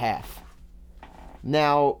 5.5.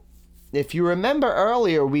 Now, if you remember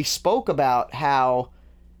earlier, we spoke about how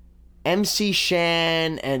MC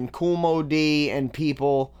Shan and Kool Moe Dee and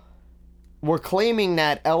people were claiming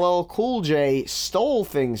that LL Cool J stole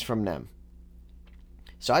things from them.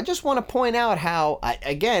 So I just want to point out how, I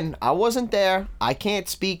wasn't there. I can't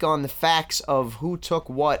speak on the facts of who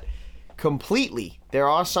took what completely. There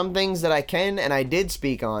are some things that I can and I did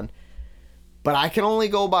speak on, but I can only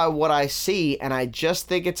go by what I see, and I just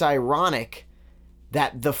think it's ironic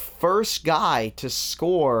that the first guy to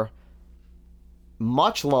score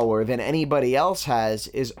much lower than anybody else has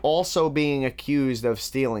is also being accused of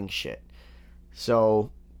stealing shit.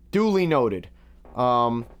 So, duly noted.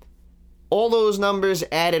 All those numbers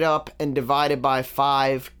added up and divided by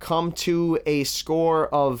 5 come to a score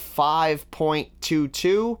of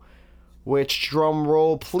 5.22, which, drum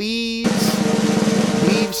roll please,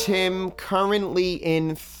 leaves him currently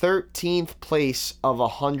in 13th place of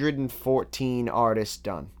 114 artists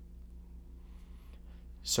done.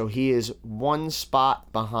 So he is one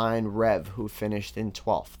spot behind Rev, who finished in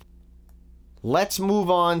 12th. Let's move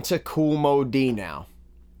on to Kool Moe Dee now.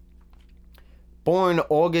 Born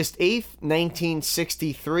August 8th,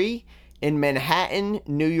 1963, in Manhattan,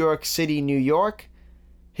 New York City, New York.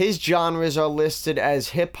 His genres are listed as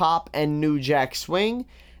hip-hop and New Jack Swing,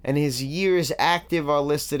 and his years active are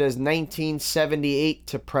listed as 1978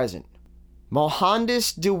 to present.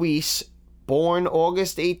 Mohandas Deweese, born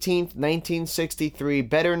August 18th, 1963,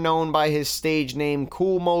 better known by his stage name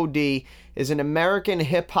Kool Moe Dee, is an American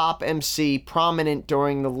hip-hop MC prominent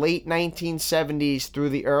during the late 1970s through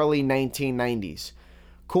the early 1990s.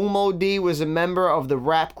 Kool Moe Dee was a member of the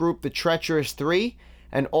rap group The Treacherous Three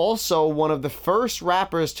and also one of the first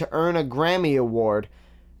rappers to earn a Grammy Award,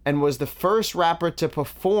 and was the first rapper to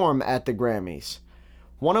perform at the Grammys.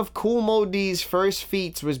 One of Kool Moe Dee's first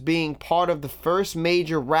feats was being part of the first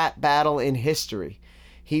major rap battle in history.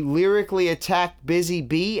 He lyrically attacked Busy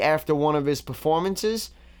Bee after one of his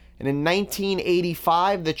performances, and in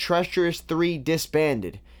 1985, the Treacherous Three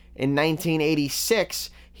disbanded. In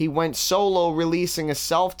 1986, he went solo, releasing a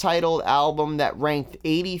self-titled album that ranked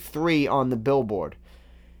 83 on the Billboard.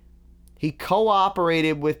 He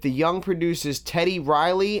co-operated with the young producers Teddy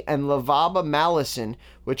Riley and Lavaba Malison,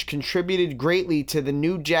 which contributed greatly to the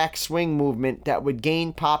New Jack Swing movement that would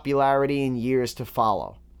gain popularity in years to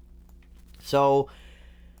follow. So,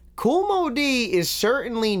 Kool Moe Dee is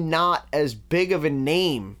certainly not as big of a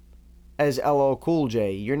name as LL Cool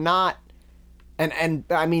J. You're not, and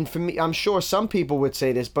I mean, for me, I'm sure some people would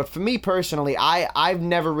say this, but for me personally, I've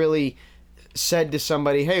never really said to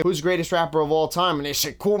somebody, hey, who's the greatest rapper of all time? And they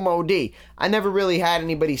say Kool Moe Dee. I never really had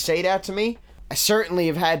anybody say that to me. I certainly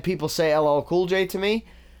have had people say LL Cool J to me.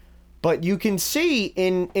 But you can see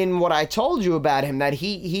in what I told you about him that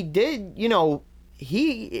he did,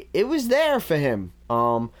 it was there for him.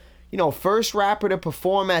 First rapper to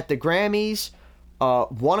perform at the Grammys,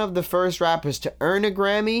 one of the first rappers to earn a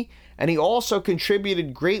Grammy, and he also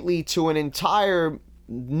contributed greatly to an entire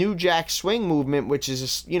New Jack Swing movement, which is a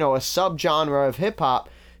subgenre of hip hop.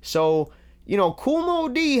 So, Kool Moe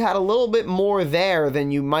Dee had a little bit more there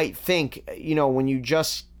than you might think, when you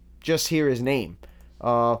just hear his name.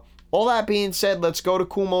 All that being said, let's go to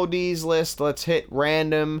Kool Moe Dee's list. Let's hit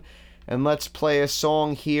random and let's play a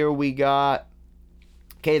song here. We got,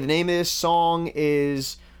 the name of this song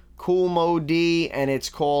is Kool Moe Dee, and it's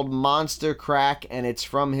called Monster Crack, and it's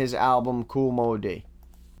from his album Kool Moe Dee.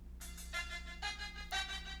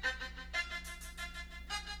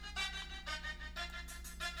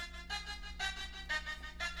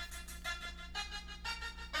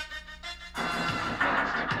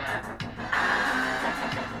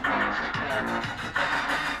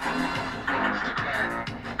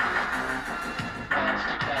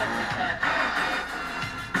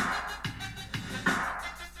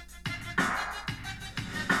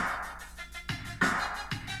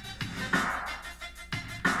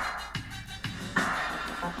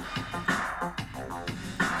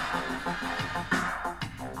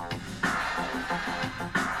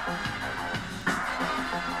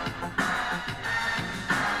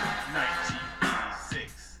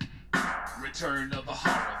 Return of the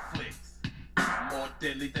horror flicks. More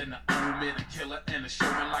deadly than the Omen, a killer and a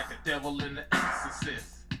showman like the devil in the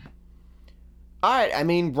Exorcist. Alright, I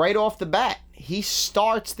mean, right off the bat, he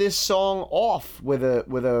starts this song off with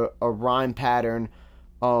a rhyme pattern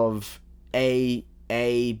of A,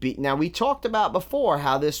 B. Now, we talked about before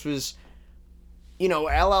how this was,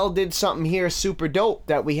 LL did something here super dope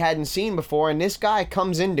that we hadn't seen before, and this guy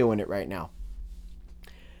comes in doing it right now.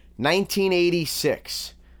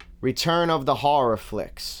 1986. Return of the Horror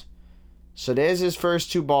Flicks. So there's his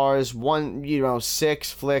first two bars. One,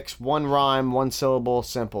 6 flicks, one rhyme, one syllable,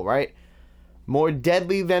 simple, right? More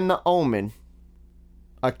deadly than the Omen,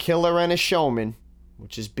 a killer and a showman,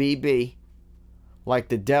 which is BB, like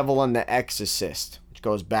the devil and the Exorcist, which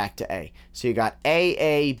goes back to A. So you got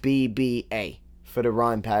A, B, B, A for the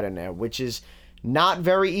rhyme pattern there, which is not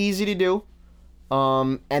very easy to do.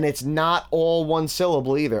 And it's not all one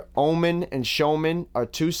syllable either. Omen and showman are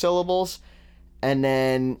 2 syllables. And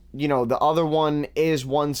then, the other one is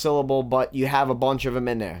 1 syllable, but you have a bunch of them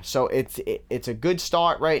in there. So it's a good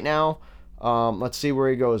start right now. Let's see where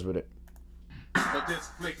he goes with it. But this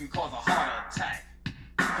flick can cause a heart attack.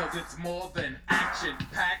 Cause it's more than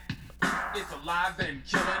action-packed. It's alive and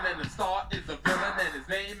killing, and the star is a villain, and his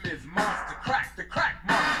name is Monster Crack, the Crack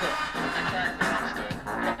Monster. The Crack Monster.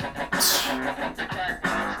 The Crack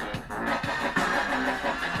Monster.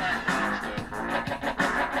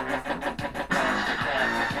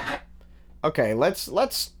 Okay, we're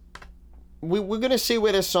gonna see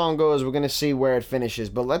where this song goes. We're gonna see where it finishes,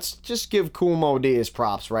 but let's just give Kool Moe Dee his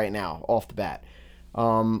props right now, off the bat.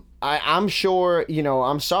 I'm sure,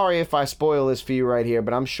 I'm sorry if I spoil this for you right here,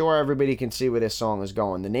 but I'm sure everybody can see where this song is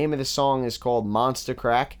going. The name of the song is called Monster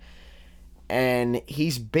Crack, and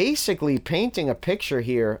he's basically painting a picture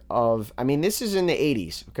here of, this is in the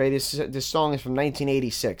 80s, okay? This song is from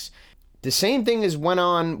 1986. The same thing as went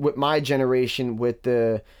on with my generation with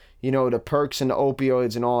the perks and the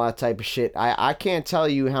opioids and all that type of shit. I can't tell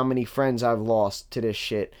you how many friends I've lost to this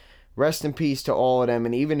shit. Rest in peace to all of them,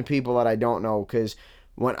 and even the people that I don't know, because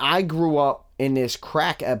when I grew up in this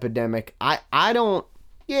crack epidemic, I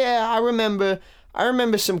remember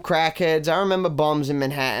some crackheads. I remember bums in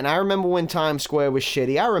Manhattan. I remember when Times Square was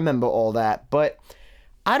shitty. I remember all that, but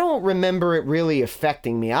I don't remember it really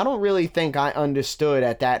affecting me. I don't really think I understood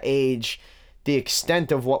at that age the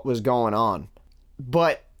extent of what was going on.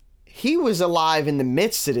 But he was alive in the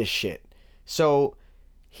midst of this shit. So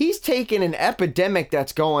he's taking an epidemic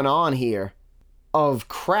that's going on here of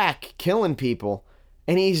crack killing people,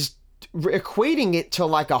 and he's equating it to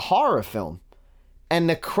like a horror film. And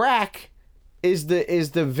the crack is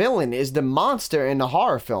the villain, is the monster in the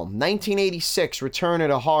horror film. 1986, Return of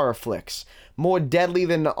the Horror Flicks. More deadly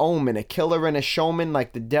than The Omen, a killer and a showman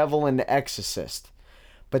like the devil in The Exorcist.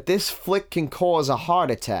 But this flick can cause a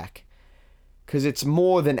heart attack, because it's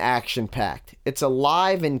more than action-packed. It's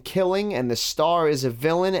alive and killing, and the star is a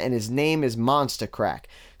villain, and his name is Monster Crack.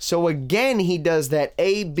 So again, he does that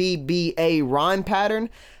ABBA rhyme pattern.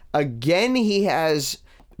 Again, he has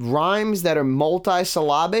rhymes that are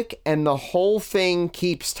multisyllabic, and the whole thing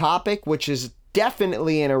keeps topic, which is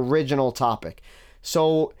definitely an original topic.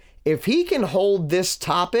 So if he can hold this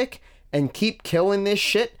topic and keep killing this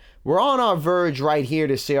shit, we're on our verge right here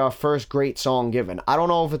to see our first great song given. I don't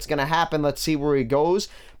know if it's going to happen. Let's see where he goes.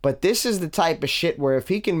 But this is the type of shit where if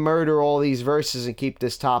he can murder all these verses and keep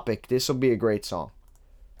this topic, this will be a great song.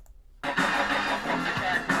 He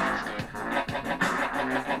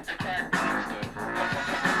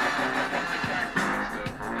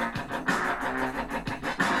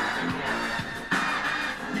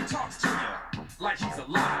talks to you like he's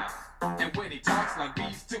alive. And when he talks like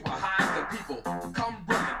bees to a hive, the people come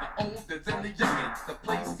running. The oldest and the youngest. The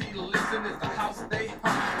place he lives in is the house they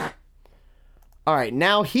hung. All right,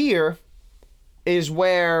 now here is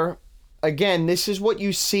where, again, this is what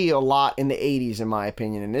you see a lot in the 80s, in my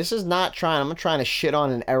opinion. And this is not I'm not trying to shit on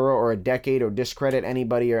an era or a decade or discredit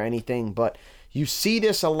anybody or anything, but you see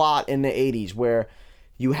this a lot in the 80s where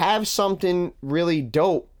you have something really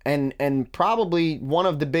dope, and probably one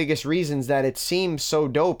of the biggest reasons that it seems so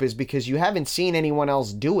dope is because you haven't seen anyone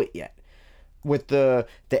else do it yet. With the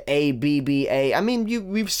ABBA, I mean,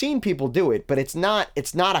 we've seen people do it, but it's not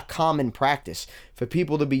a common practice for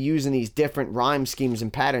people to be using these different rhyme schemes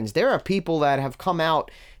and patterns. There are people that have come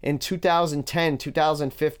out in 2010,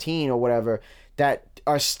 2015 or whatever that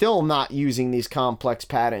are still not using these complex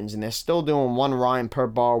patterns, and they're still doing one rhyme per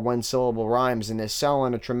bar, one syllable rhymes, and they're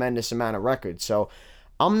selling a tremendous amount of records. So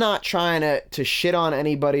I'm not trying to shit on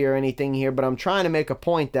anybody or anything here, but I'm trying to make a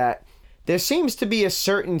point that there seems to be a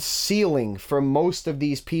certain ceiling for most of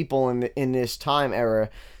these people in this time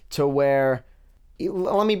era, to where,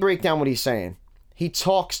 let me break down what he's saying. He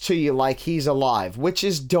talks to you like he's alive, which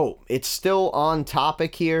is dope. It's still on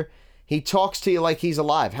topic here. He talks to you like he's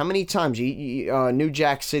alive. How many times? New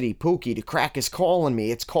Jack City, Pookie, the crack is calling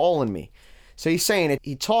me. It's calling me. So he's saying it.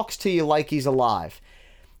 He talks to you like he's alive.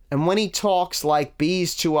 And when he talks like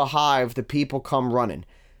bees to a hive, the people come running.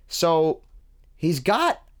 So he's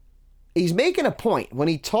making a point. When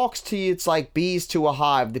he talks to you, it's like bees to a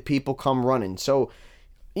hive, the people come running. So,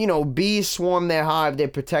 bees swarm their hive, they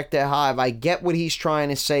protect their hive. I get what he's trying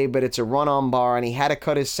to say, but it's a run-on bar, and he had to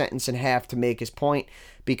cut his sentence in half to make his point,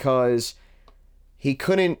 because he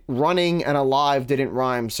couldn't, running and alive didn't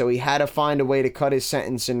rhyme, so he had to find a way to cut his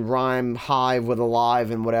sentence and rhyme hive with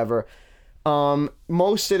alive and whatever.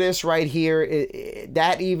 Most of this right here,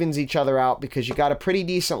 that evens each other out, because you got a pretty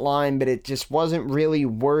decent line, but it just wasn't really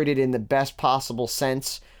worded in the best possible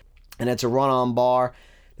sense, and it's a run-on bar.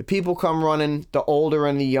 The people come running, the older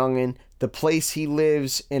and the youngin', the place he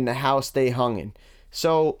lives in the house they hung in.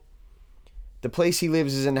 So, the place he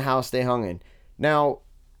lives is in the house they hung in. Now,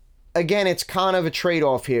 again, it's kind of a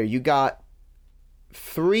trade-off here. You got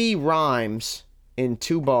 3 rhymes in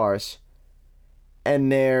 2 bars,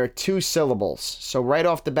 and they're 2 syllables. So right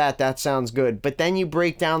off the bat, that sounds good. But then you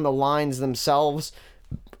break down the lines themselves,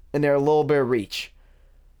 and they're a little bit of reach.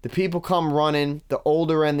 The people come running, the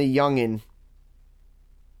older and the youngin'.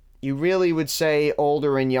 You really would say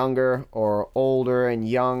older and younger, or older and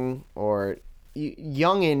young, or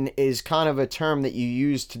youngin' is kind of a term that you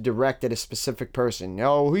use to direct at a specific person.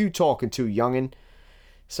 Oh, who you talking to, youngin'?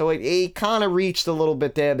 So it kind of reached a little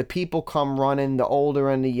bit there. The people come running, the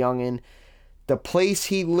older and the youngin'. The place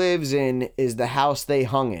he lives in is the house they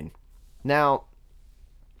hung in. Now,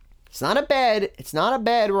 it's not a bad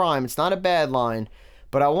rhyme. It's not a bad line.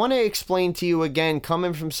 But I want to explain to you again,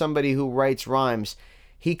 coming from somebody who writes rhymes,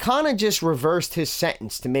 he kind of just reversed his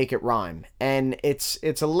sentence to make it rhyme. And it's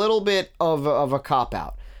a little bit of a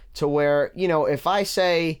cop-out. To where, if I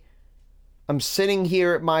say, I'm sitting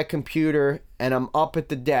here at my computer and I'm up at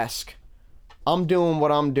the desk, I'm doing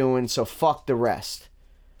what I'm doing, so fuck the rest.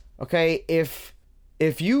 Okay, if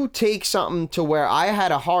you take something to where I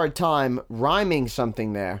had a hard time rhyming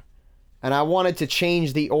something there, and I wanted to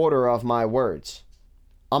change the order of my words,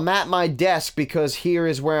 I'm at my desk because here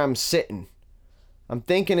is where I'm sitting. I'm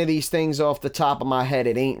thinking of these things off the top of my head.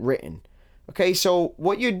 It ain't written. Okay, so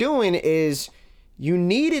what you're doing is you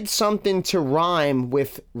needed something to rhyme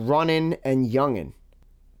with runnin' and youngin'.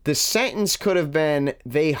 The sentence could have been,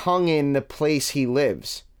 they hung in the place he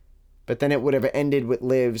lives. But then it would have ended with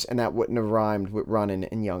lives, and that wouldn't have rhymed with runnin'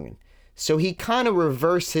 and youngin'. So he kind of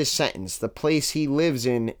reversed his sentence. The place he lives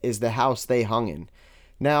in is the house they hung in.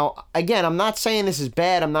 Now, again, I'm not saying this is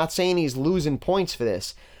bad. I'm not saying he's losing points for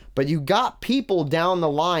this. But you got people down the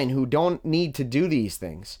line who don't need to do these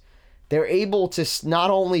things. They're able to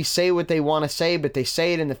not only say what they want to say, but they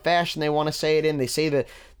say it in the fashion they want to say it in. They say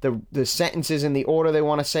the sentences in the order they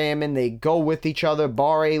want to say them in. They go with each other.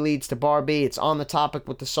 Bar A leads to bar B. It's on the topic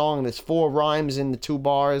with the song. There's 4 rhymes in the 2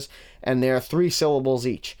 bars, and there are 3 syllables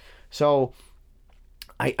each. So,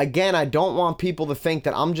 I don't want people to think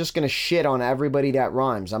that I'm just going to shit on everybody that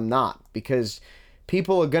rhymes. I'm not, because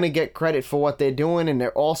people are going to get credit for what they're doing, and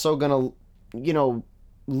they're also going to,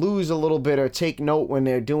 lose a little bit or take note when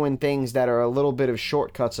they're doing things that are a little bit of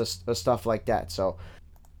shortcuts or stuff like that. So,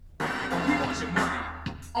 You want your money,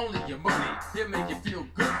 only your money. He'll make you feel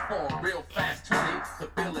good for a real fast 20. The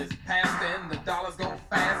bill is passed and the dollars go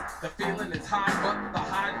fast. The feeling is high, but the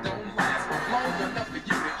high don't last long enough for you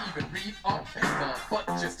to even read a paper.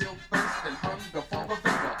 But you're still thirsting hunger for the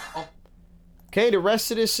vapor. okay, the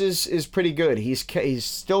rest of this is pretty good. He's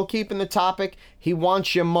still keeping the topic. He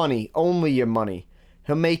wants your money, only your money.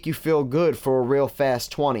 He'll make you feel good for a real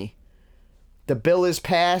fast 20. The bill is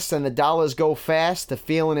passed and the dollars go fast. The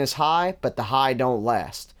feeling is high, but the high don't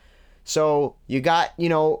last. So you got,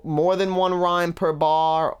 more than 1 rhyme per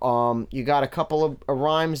bar. You got a couple of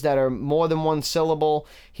rhymes that are more than 1 syllable.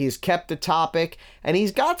 He's kept the topic, and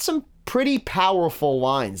he's got some pretty powerful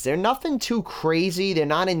lines. They're nothing too crazy. They're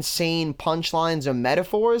not insane punchlines or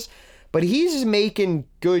metaphors, but he's making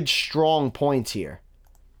good, strong points here.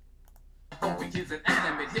 Going is an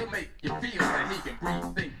animate, he'll make you feel that he can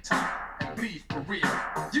breathe, think, talk, and bleed for real.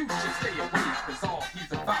 You should stay away, cause all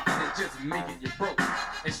he's about is just making you broke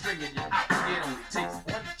and stringing you out. It only takes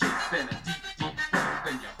 1 kiss, then a deep, deep breath,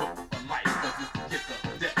 then you're hooked for life, cause it's the kiss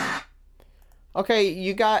of death. Okay,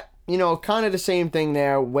 you got, kind of the same thing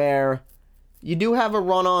there, where you do have a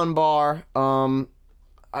run-on bar.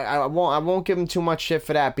 I won't give him too much shit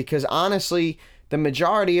for that, because honestly, the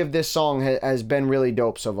majority of this song has been really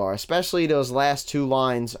dope so far, especially those last 2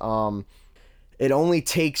 lines. It only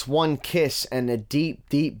takes 1 kiss and a deep,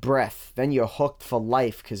 deep breath. Then you're hooked for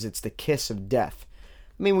life because it's the kiss of death.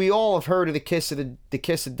 I mean, we all have heard of the kiss of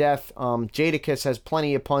death. Jadakiss has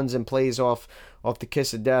plenty of puns and plays off the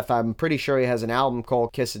kiss of death. I'm pretty sure he has an album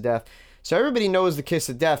called Kiss of Death. So everybody knows the kiss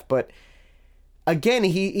of death, but again,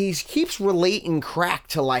 he keeps relating crack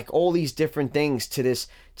to like all these different things, to this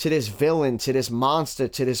villain, to this monster,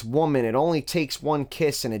 to this woman. It only takes 1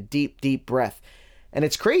 kiss and a deep, deep breath. And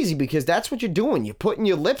it's crazy because that's what you're doing. You're putting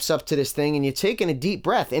your lips up to this thing and you're taking a deep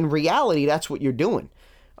breath. In reality, that's what you're doing.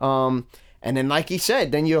 And then, like he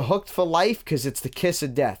said, then you're hooked for life because it's the kiss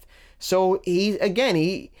of death. So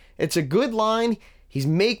it's a good line. He's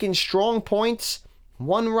making strong points.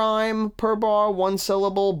 1 rhyme per bar, 1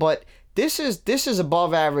 syllable, but This is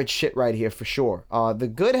above average shit right here for sure. The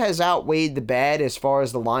good has outweighed the bad as far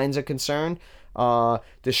as the lines are concerned. The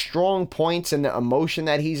strong points and the emotion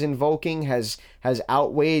that he's invoking has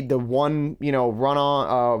outweighed the 1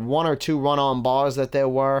 or 2 run-on bars that there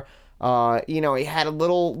were. He had a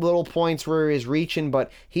little points where he's reaching,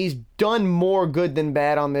 but he's done more good than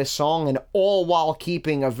bad on this song, and all while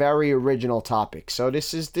keeping a very original topic. So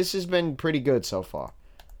this has been pretty good so far.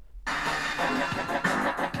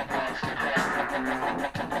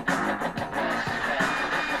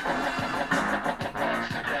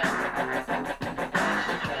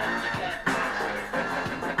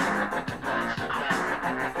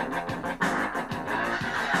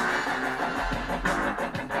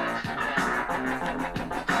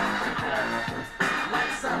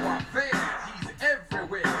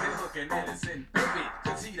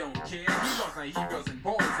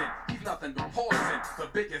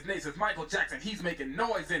 Michael Jackson, he's making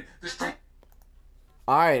noise in the street.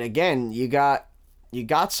 All right, again, you got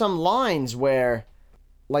some lines where,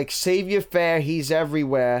 like, save your fare, he's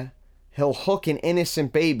everywhere. He'll hook an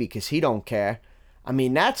innocent baby because he don't care. I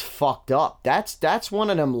mean, that's fucked up. That's one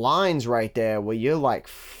of them lines right there where you're like,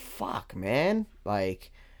 fuck, man.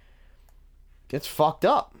 Like, it's fucked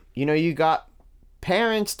up. You got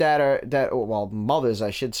parents mothers,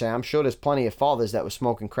 I should say. I'm sure there's plenty of fathers that were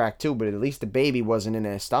smoking crack too, but at least the baby wasn't in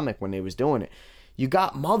their stomach when they was doing it. You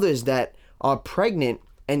got mothers that are pregnant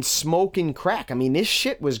and smoking crack. I mean, this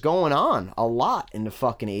shit was going on a lot in the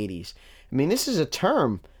fucking 80s. I mean, this is a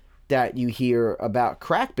term that you hear about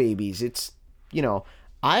crack babies. It's,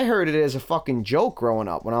 I heard it as a fucking joke growing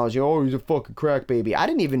up when I was, oh, he's a fucking crack baby. I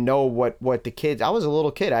didn't even know what the kids, I was a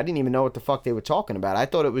little kid. I didn't even know what the fuck they were talking about. I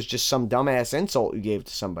thought it was just some dumbass insult you gave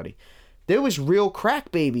to somebody. There was real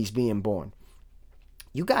crack babies being born.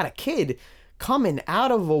 You got a kid coming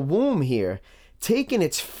out of a womb here, taking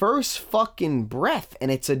its first fucking breath,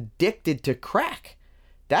 and it's addicted to crack.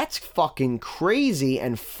 That's fucking crazy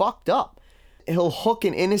and fucked up. He'll hook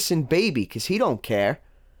an innocent baby because he don't care.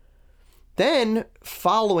 Then,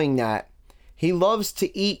 following that, he loves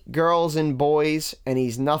to eat girls and boys, and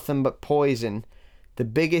he's nothing but poison. The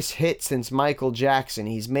biggest hit since Michael Jackson.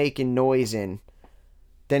 He's making noise in.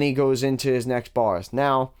 Then he goes into his next bars.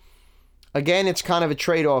 Now, again, it's kind of a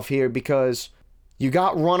trade-off here because you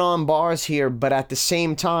got run-on bars here, but at the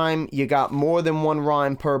same time, you got more than one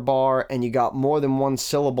rhyme per bar, and you got more than one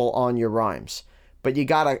syllable on your rhymes. But you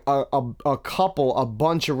got a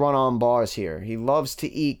bunch of run-on bars here. He loves to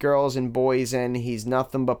eat girls and boys, and he's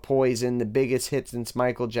nothing but poison. The biggest hit since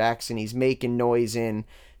Michael Jackson. He's making noise in.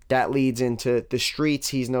 That leads into the streets.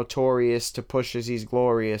 He's notorious. To pushes, he's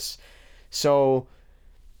glorious. So,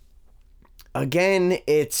 again,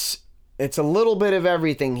 it's a little bit of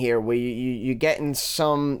everything here, where you're getting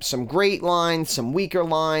some great lines, some weaker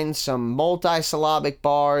lines, some multi-syllabic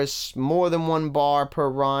bars, more than one bar per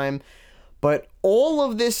rhyme. But all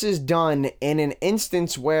of this is done in an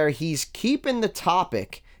instance where he's keeping the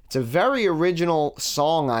topic. It's a very original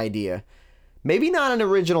song idea. Maybe not an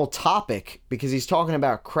original topic because he's talking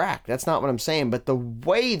about crack. That's not what I'm saying. But the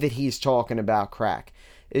way that he's talking about crack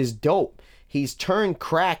is dope. He's turned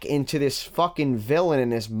crack into this fucking villain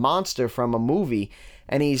and this monster from a movie.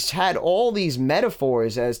 And he's had all these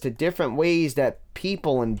metaphors as to different ways that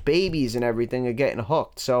people and babies and everything are getting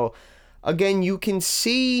hooked. So, again, you can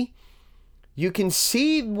see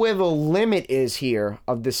where the limit is here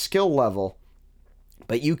of the skill level.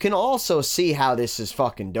 But you can also see how this is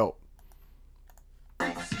fucking dope.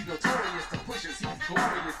 He's notorious to pushers, he's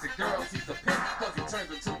glorious to girls, he's a pimp cause he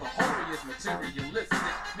turns into the holiest, materialistic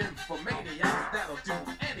nymphomaniac that'll do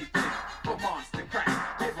anything for monster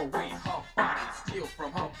crack. Give away her body, steal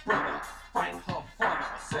from her brother, fight her father,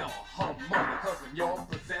 sell her mother. Cause when you're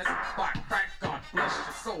possessed by crack, God bless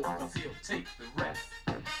your soul, cause he'll take the rest.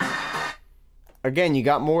 Again, you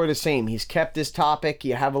got more of the same. He's kept this topic.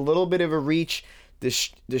 You have a little bit of a reach.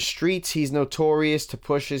 The streets, he's notorious. To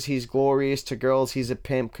pushes, he's glorious. To girls, he's a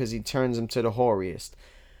pimp because he turns them to the whoriest.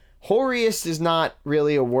 Whoriest is not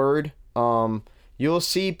really a word. You'll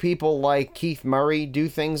see people like Keith Murray do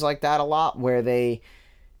things like that a lot, where they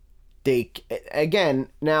again,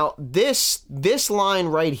 now this line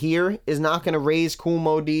right here is not going to raise Kool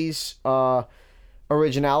Moe Dee's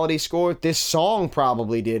originality score. This song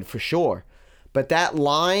probably did for sure. But that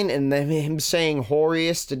line and then him saying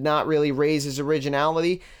whoriest did not really raise his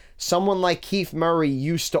originality. Someone like Keith Murray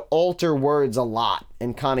used to alter words a lot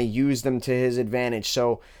and kind of use them to his advantage.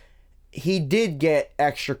 So he did get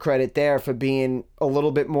extra credit there for being a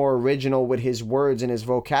little bit more original with his words and his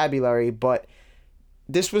vocabulary. But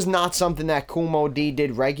this was not something that Kool Moe Dee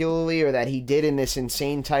did regularly or that he did in this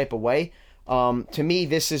insane type of way. To me,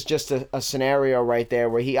 this is just a scenario right there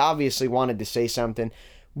where he obviously wanted to say something.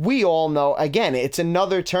 We all know, again, it's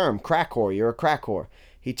another term, crack whore. You're a crack whore.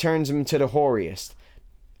 He turns him to the whoriest.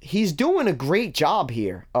 He's doing a great job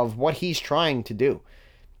here of what he's trying to do.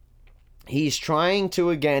 He's trying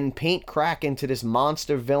to, again, paint crack into this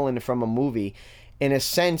monster villain from a movie in a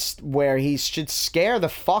sense where he should scare the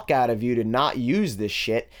fuck out of you to not use this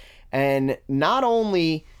shit. And not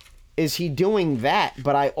only is he doing that,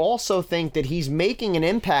 but I also think that he's making an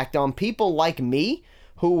impact on people like me,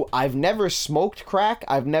 who I've never smoked crack,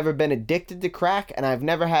 I've never been addicted to crack, and I've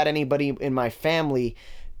never had anybody in my family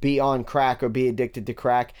be on crack or be addicted to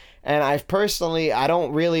crack. And I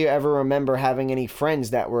don't really ever remember having any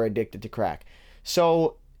friends that were addicted to crack.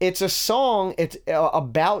 So it's a song, it's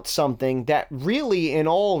about something that really, in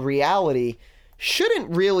all reality,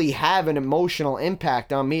 shouldn't really have an emotional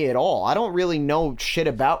impact on me at all. I don't really know shit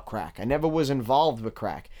about crack. I never was involved with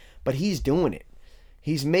crack. But he's doing it.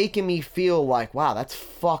 He's making me feel like, wow, that's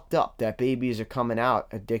fucked up that babies are coming out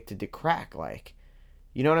addicted to crack. Like,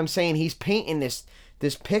 you know what I'm saying? He's painting this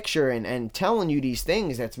picture and telling you these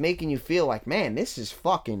things that's making you feel like, man, this is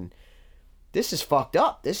fucked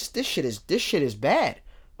up. This shit is bad.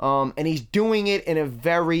 And he's doing it in a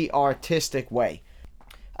very artistic way.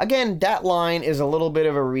 Again, that line is a little bit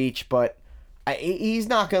of a reach, but he's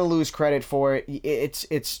not going to lose credit for it.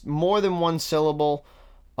 It's more than one syllable.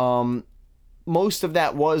 Most of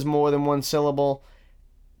that was more than one syllable.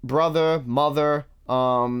 Brother, mother,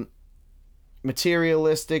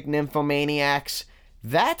 materialistic nymphomaniacs.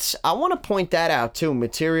 I want to point that out too.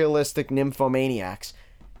 Materialistic nymphomaniacs.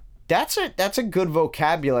 That's a good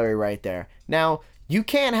vocabulary right there. Now, you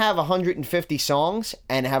can't have 150 songs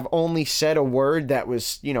and have only said a word that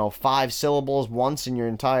was, 5 syllables once in your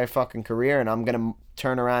entire fucking career, and I'm going to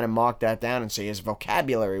turn around and mark that down and say his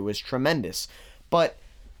vocabulary was tremendous. But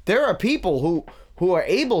there are people who are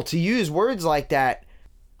able to use words like that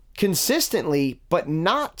consistently, but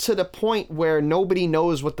not to the point where nobody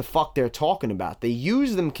knows what the fuck they're talking about. They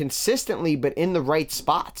use them consistently, but in the right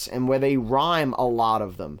spots and where they rhyme a lot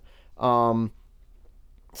of them.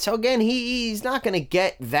 So again, he's not going to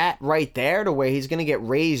get that right there to where he's going to get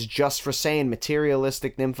raised just for saying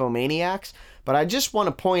materialistic nymphomaniacs. But I just want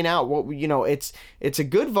to point out it's a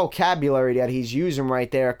good vocabulary that he's using right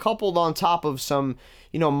there, coupled on top of some,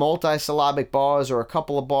 multisyllabic bars or a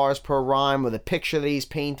couple of bars per rhyme, or the picture that he's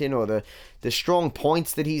painting, or the strong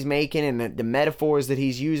points that he's making, and the metaphors that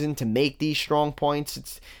he's using to make these strong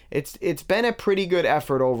points. It's been a pretty good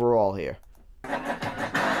effort overall here.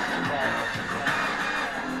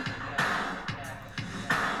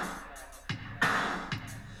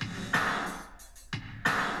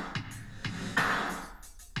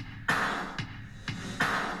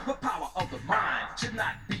 The power of the mind should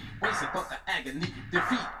not be wasted, but the agony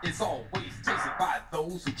defeat is always tasted by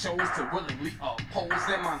those who chose to willingly oppose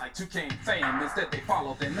their mind like toucan fame. Instead, they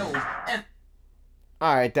follow their nose. And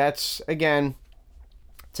all right, that's again,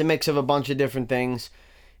 it's a mix of a bunch of different things.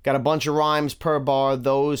 Got a bunch of rhymes per bar.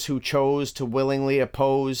 Those who chose to willingly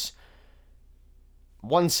oppose.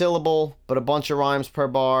 One syllable, but a bunch of rhymes per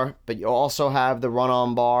bar. But you also have the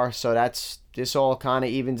run-on bar, so this all kind of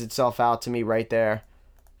evens itself out to me right there.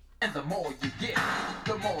 And the more you get,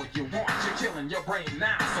 the more you want. You're killing your brain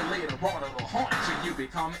now, so later on it'll haunt you. You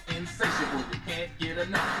become insatiable, you can't get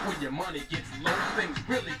enough. When your money gets low, things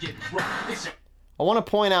really get rough. I want to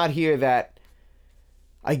point out here that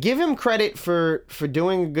I give him credit for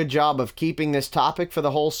doing a good job of keeping this topic for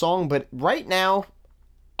the whole song, but right now,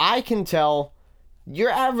 I can tell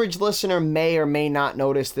your average listener may or may not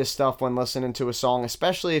notice this stuff when listening to a song,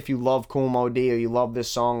 especially if you love Kool Moe Dee or you love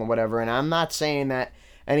this song or whatever, and I'm not saying that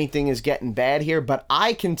anything is getting bad here, but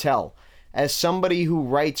I can tell, as somebody who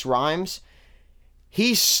writes rhymes,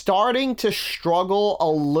 he's starting to struggle a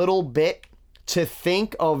little bit to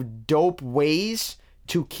think of dope ways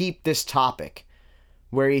to keep this topic.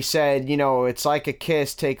 Where he said, it's like a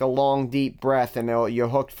kiss, take a long deep breath, and you're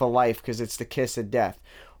hooked for life because it's the kiss of death.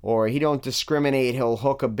 Or he don't discriminate, he'll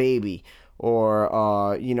hook a baby.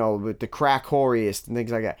 Or, with the crack horiest and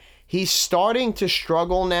things like that. He's starting to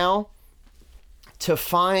struggle now to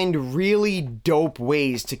find really dope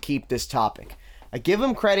ways to keep this topic. I give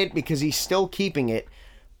him credit because he's still keeping it,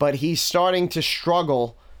 but he's starting to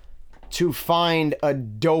struggle to find a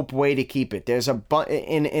dope way to keep it. There's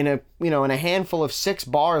in a handful of 6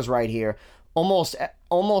 bars right here.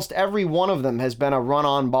 Almost every one of them has been a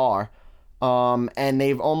run-on bar, and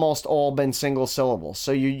they've almost all been single syllables.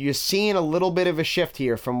 So you're seeing a little bit of a shift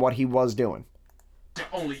here from what he was doing. Your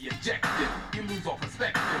only objective, you lose all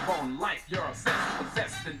perspective on life. You're obsessed,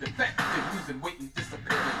 possessed, and defective, losing weight and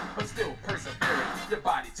disappearing, but still persevering. Your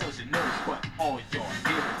body tells you no, but all you're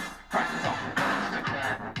hearing cracks off.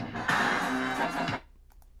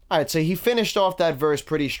 All right, so he finished off that verse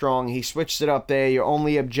pretty strong. He switched it up there. Your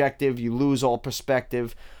only objective, you lose all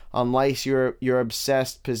perspective, unless you're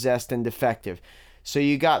obsessed, possessed, and defective. So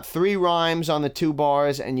you got 3 rhymes on the 2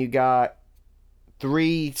 bars, and you got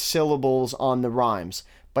 3 syllables on the rhymes.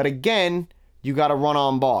 But again, you got a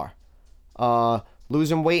run-on bar.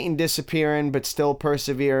 Losing weight and disappearing, but still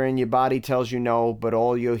persevering. Your body tells you no, but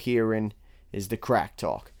all you're hearing is the crack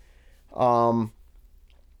talk.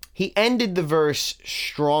 He ended the verse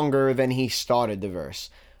stronger than he started the verse.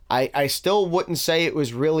 I still wouldn't say it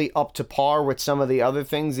was really up to par with some of the other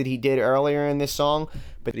things that he did earlier in this song,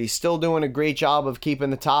 but he's still doing a great job of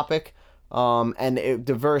keeping the topic.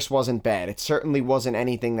 The verse wasn't bad. It certainly wasn't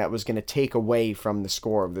anything that was going to take away from the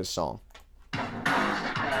score of this song.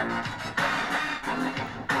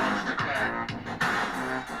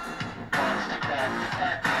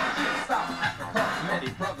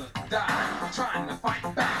 Trying to fight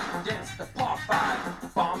back against the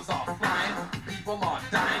apartheid. Bombs are flying, people are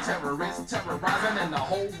dying, terrorists terrorizing, and the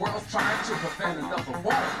whole world's trying to prevent another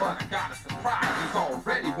war. But I got a surprise, there's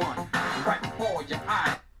already one right before your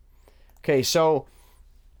eyes. Okay, so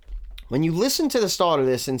when you listen to the start of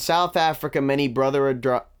this, in South Africa, many brother had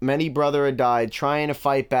died trying to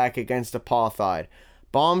fight back against apartheid.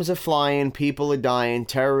 Bombs are flying, people are dying,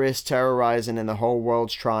 terrorists terrorizing, and the whole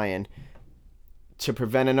world's trying to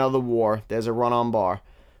prevent another war. There's a run-on bar.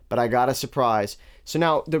 But I got a surprise. So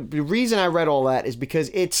now, the reason I read all that is because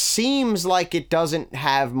it seems like it doesn't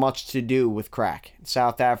have much to do with crack. In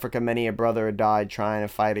South Africa, many a brother had died trying to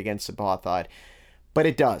fight against apartheid. But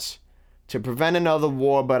it does. To prevent another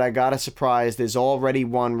war, but I got a surprise, there's already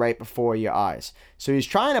one right before your eyes. So he's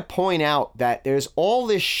trying to point out that there's all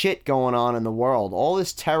this shit going on in the world, all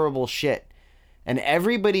this terrible shit. And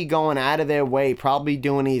everybody going out of their way, probably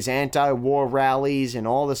doing these anti-war rallies and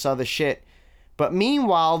all this other shit. But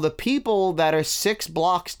meanwhile, the people that are 6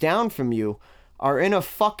 blocks down from you are in a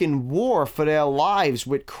fucking war for their lives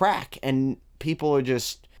with crack. And people are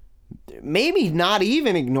just maybe not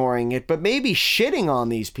even ignoring it, but maybe shitting on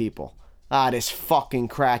these people. This fucking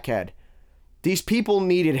crackhead. These people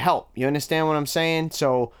needed help. You understand what I'm saying?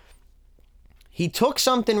 So he took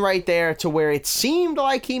something right there to where it seemed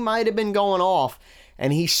like he might have been going off,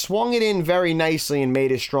 and he swung it in very nicely and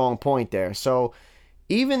made a strong point there. So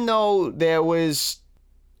even though there was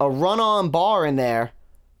a run-on bar in there,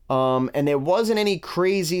 and there wasn't any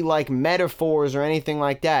crazy like metaphors or anything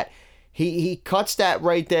like that, he cuts that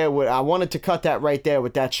right there. I wanted to cut that right there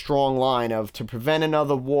with that strong line of, to prevent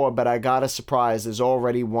another war, but I got a surprise, there's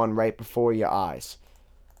already one right before your eyes.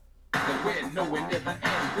 Where no one never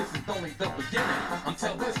ends. This is only the beginning.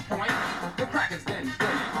 Until this point, the crack has been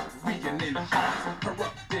winning. Weakening hearts,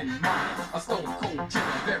 corrupting minds. A stone cold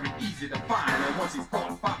killer, very easy to find. And once he's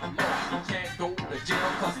caught by the law, he can't go to jail,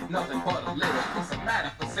 cause he's nothing but a little piece of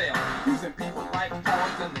matter for sale. Using people like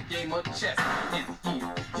pawns in the game of chess. And he's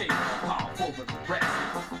king of power over the rest.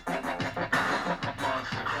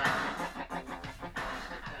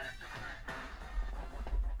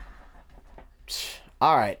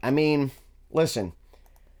 All right, I mean, listen.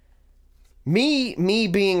 Me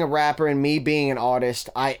being a rapper and me being an artist,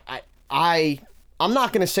 I'm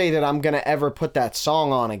not going to say that I'm going to ever put that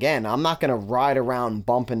song on again. I'm not going to ride around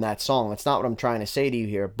bumping that song. That's not what I'm trying to say to you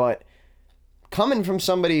here. But coming from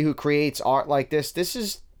somebody who creates art like this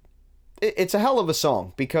it's a hell of a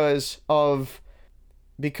song because of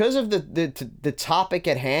the topic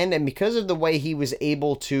at hand, and because of the way he was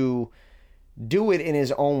able to do it in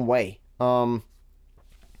his own way.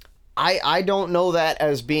 I don't know that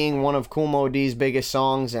as being one of Kool Moe Dee's biggest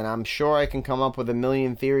songs, and I'm sure I can come up with a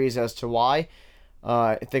million theories as to why.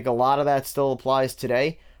 I think a lot of that still applies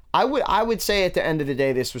today. I would say at the end of the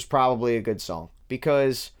day, this was probably a good song,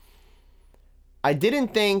 because I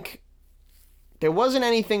didn't think there wasn't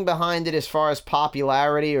anything behind it as far as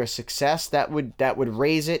popularity or success that would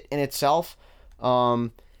raise it in itself.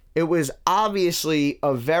 It was obviously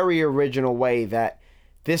a very original way that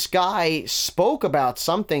this guy spoke about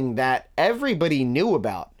something that everybody knew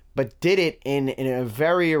about, but did it in a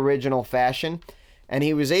very original fashion. And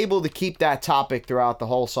he was able to keep that topic throughout the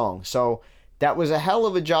whole song. So that was a hell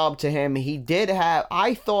of a job to him.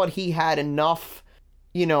 I thought he had enough,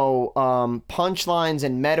 punchlines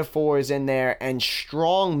and metaphors in there and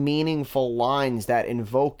strong, meaningful lines that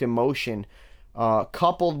invoked emotion,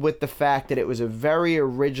 coupled with the fact that it was a very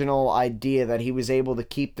original idea that he was able to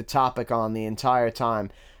keep the topic on the entire time.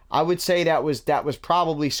 I would say that was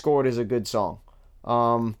probably scored as a good song.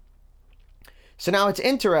 So now it's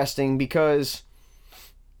interesting because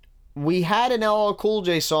we had an LL Cool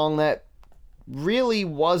J song that really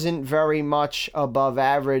wasn't very much above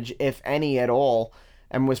average, if any at all,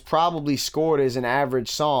 and was probably scored as an average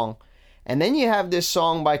song. And then you have this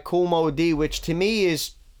song by Kool Moe Dee, which to me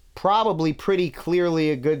is probably pretty clearly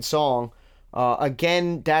a good song.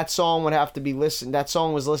 Again, that song would have to be listened. That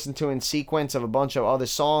song was listened to in sequence of a bunch of other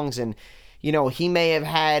songs, and he may have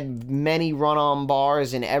had many run-on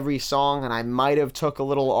bars in every song, and I might have took a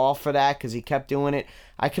little off for that because he kept doing it.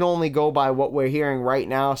 I can only go by what we're hearing right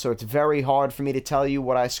now, so it's very hard for me to tell you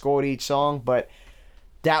what I scored each song, but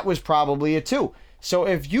that was probably a 2. So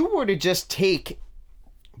if you were to just take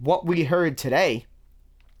what we heard today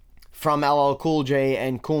from LL Cool J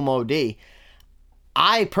and Kool Moe Dee,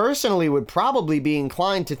 I personally would probably be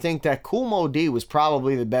inclined to think that Kool Moe Dee was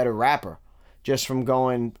probably the better rapper, just from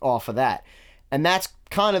going off of that. And that's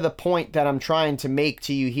kind of the point that I'm trying to make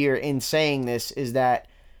to you here in saying this, is that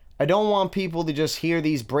I don't want people to just hear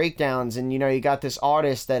these breakdowns and, you got this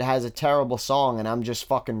artist that has a terrible song and I'm just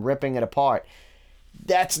fucking ripping it apart.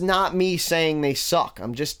 That's not me saying they suck.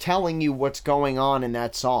 I'm just telling you what's going on in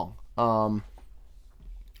that song.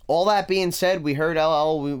 All that being said, we heard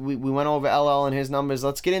LL, we went over LL and his numbers.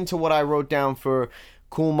 Let's get into what I wrote down for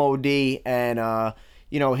Kool Moe Dee and,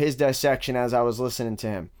 his dissection as I was listening to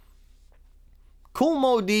him. Kool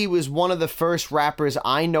Moe Dee was one of the first rappers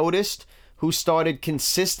I noticed who started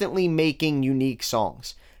consistently making unique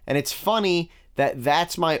songs. And it's funny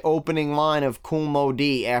That's my opening line of Kool Moe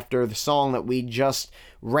Dee after the song that we just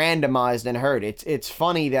randomized and heard. It's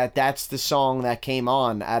funny that that's the song that came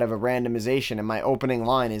on out of a randomization, and my opening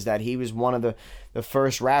line is that he was one of the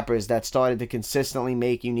first rappers that started to consistently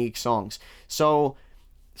make unique songs. So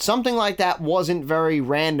something like that wasn't very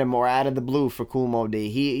random or out of the blue for Kool Moe Dee.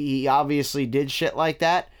 He obviously did shit like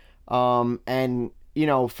that, and you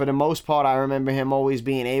know, for the most part, I remember him always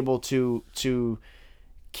being able to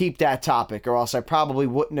keep that topic, or else I probably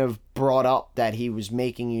wouldn't have brought up that he was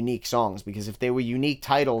making unique songs, because if they were unique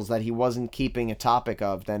titles that he wasn't keeping a topic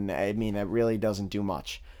of, then I mean, that really doesn't do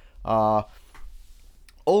much.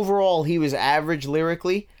 Overall, he was average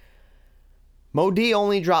lyrically. Moe Dee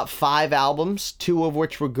only dropped 5 albums, 2 of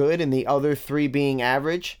which were good and the other 3 being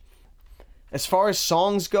average. As far as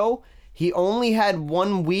songs go, he only had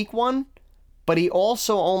 1 weak one, but he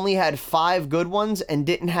also only had 5 good ones and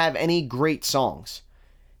didn't have any great songs.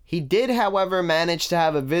 He did, however, manage to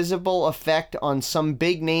have a visible effect on some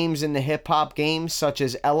big names in the hip-hop game, such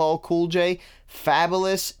as LL Cool J,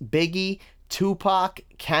 Fabulous, Biggie, Tupac,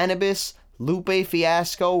 Canibus, Lupe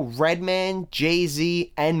Fiasco, Redman,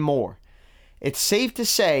 Jay-Z, and more. It's safe to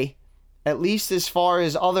say, at least as far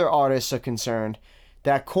as other artists are concerned,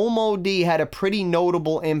 that Kool Moe Dee had a pretty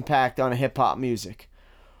notable impact on hip-hop music.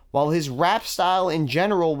 While his rap style in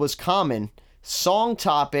general was common, song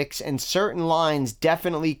topics and certain lines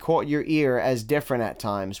definitely caught your ear as different at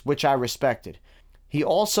times, which I respected. He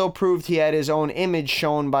also proved he had his own image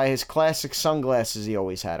shown by his classic sunglasses he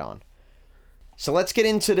always had on. So let's get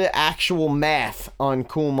into the actual math on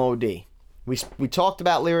Kool Moe Dee. We talked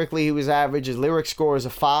about lyrically he was average. His lyric score is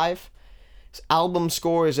a 5. His album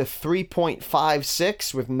score is a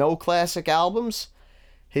 3.56 with no classic albums.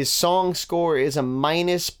 His song score is a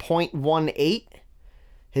minus 0.18.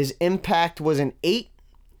 His impact was an 8,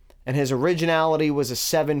 and his originality was a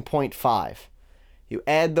 7.5. You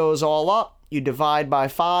add those all up, you divide by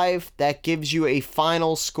 5, that gives you a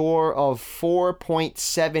final score of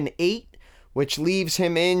 4.78, which leaves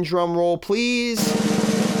him in, drumroll please,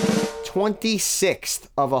 26th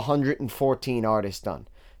of 114 artists done.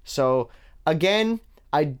 So, again,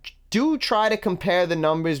 I do try to compare the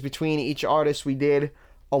numbers between each artist we did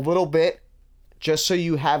a little bit, just so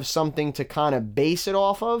you have something to kind of base it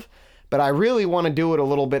off of. But I really want to do it a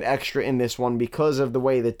little bit extra in this one because of the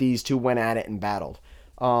way that these two went at it and battled.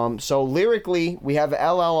 So lyrically, we have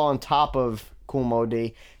LL on top of Kool Moe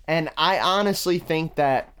Dee, and I honestly think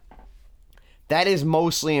that is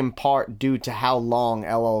mostly in part due to how long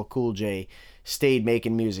LL Cool J stayed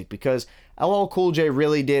making music, because LL Cool J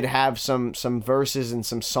really did have some verses and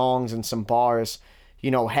some songs and some bars, you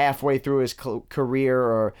know, halfway through his career,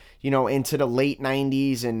 or, you know, into the late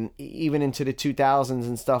 90s and even into the 2000s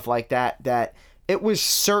and stuff like that, that it was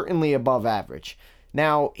certainly above average.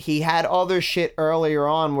 Now, he had other shit earlier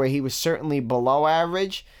on where he was certainly below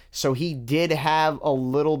average, so he did have a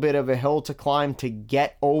little bit of a hill to climb to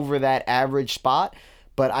get over that average spot,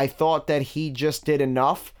 but I thought that he just did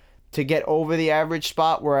enough to get over the average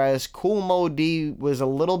spot, whereas Kool Moe Dee was a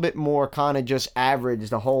little bit more kind of just average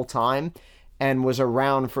the whole time, and was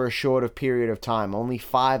around for a shorter period of time. Only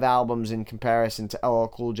 5 albums in comparison to LL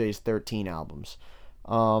Cool J's 13 albums.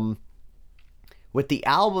 With the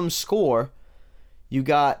album score, you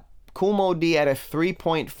got Kool Moe Dee at a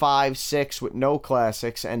 3.56 with no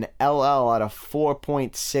classics, and LL at a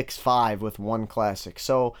 4.65 with 1 classic.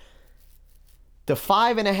 So the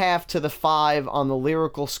 5.5 to the 5 on the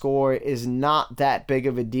lyrical score is not that big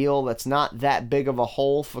of a deal. That's not that big of a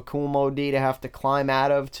hole for Kool Moe Dee to have to climb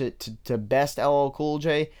out of to best LL Cool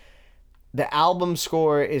J. The album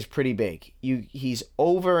score is pretty big. He's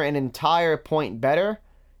over an entire point better,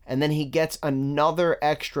 and then he gets another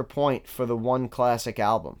extra point for the 1 classic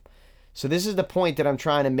album. So this is the point that I'm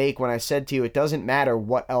trying to make when I said to you, it doesn't matter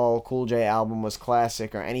what LL Cool J album was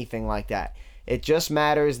classic or anything like that. It just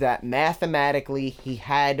matters that mathematically he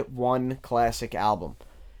had 1 classic album,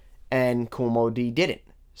 and Kool Moe Dee didn't.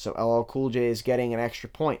 So LL Cool J is getting an extra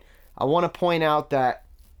point. I want to point out that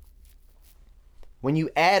when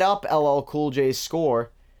you add up LL Cool J's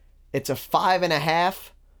score, it's a 5.5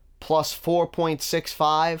 plus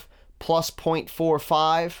 4.65 plus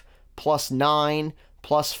 0.45 plus 9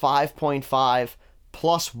 plus 5.5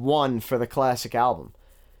 plus 1 for the classic album.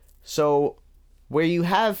 So where you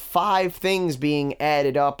have 5 things being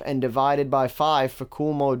added up and divided by 5 for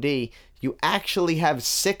Kool Moe Dee, you actually have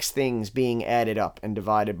 6 things being added up and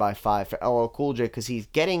divided by 5 for LL Cool J, because he's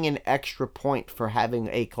getting an extra point for having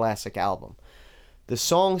a classic album. The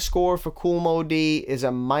song score for Kool Moe Dee is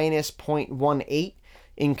a minus 0.18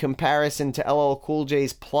 in comparison to LL Cool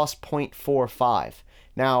J's plus 0.45.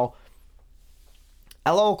 Now,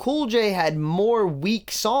 LL Cool J had more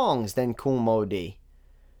weak songs than Kool Moe Dee,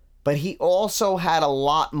 but he also had a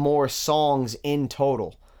lot more songs in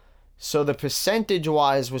total. So the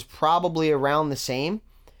percentage-wise was probably around the same.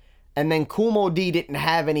 And then Kool Moe Dee didn't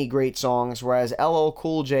have any great songs, whereas LL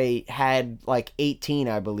Cool J had like 18,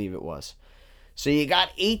 I believe it was. So you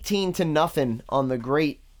got 18 to nothing on the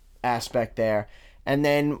great aspect there. And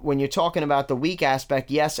then when you're talking about the weak aspect,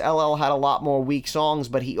 yes, LL had a lot more weak songs,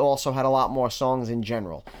 but he also had a lot more songs in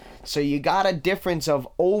general. So you got a difference of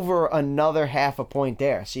over another half a point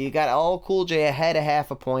there. So you got LL Cool J ahead a half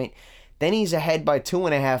a point. Then he's ahead by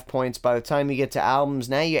 2.5 points by the time you get to albums.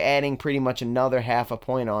 Now you're adding pretty much another half a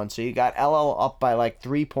point on. So you got LL up by like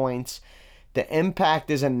 3 points. The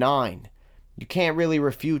impact is a 9. You can't really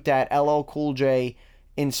refute that. LL Cool J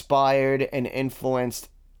inspired and influenced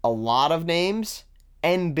a lot of names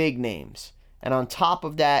and big names. And on top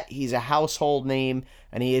of that, he's a household name,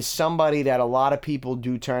 and he is somebody that a lot of people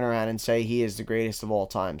do turn around and say he is the greatest of all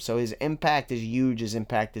time. So his impact is huge. His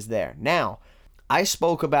impact is there. Now, I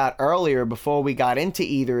spoke about earlier, before we got into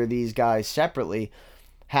either of these guys separately,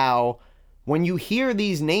 how when you hear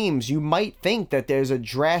these names, you might think that there's a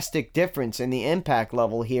drastic difference in the impact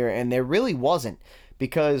level here, and there really wasn't.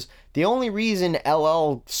 Because the only reason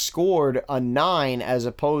LL scored a 9 as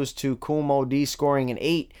opposed to Kool Moe Dee scoring an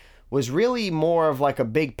 8 was really more of like a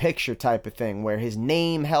big picture type of thing, where his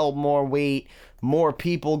name held more weight. More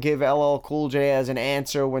people give LL Cool J as an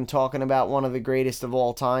answer when talking about one of the greatest of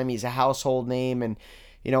all time. He's a household name, and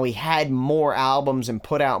you know, he had more albums and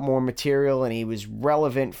put out more material, and he was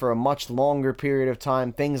relevant for a much longer period of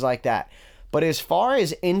time, things like that. But as far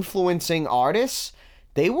as influencing artists,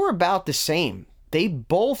 they were about the same. They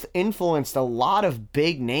both influenced a lot of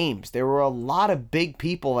big names. There were a lot of big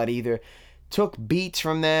people that either took beats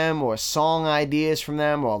from them or song ideas from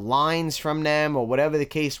them or lines from them or whatever the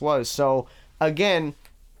case was. So again,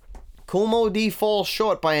 Kool Moe Dee falls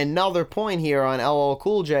short by another point here on LL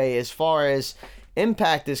Cool J as far as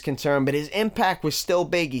impact is concerned, but his impact was still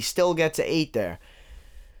big. He still gets an 8 there.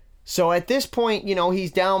 So at this point, you know,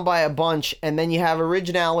 he's down by a bunch, and then you have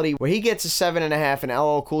originality where he gets a 7.5 and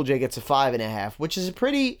LL Cool J gets a 5.5, which is a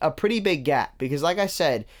pretty big gap, because like I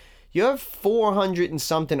said, you have 400 and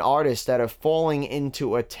something artists that are falling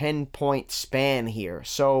into a 10-point span here.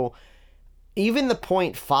 So even the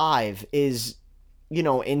 0.5 is, you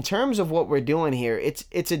know, in terms of what we're doing here,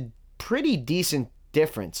 it's a pretty decent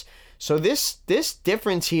difference. So this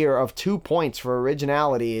difference here of 2 points for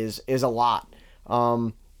originality is a lot.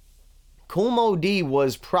 Kool Moe Dee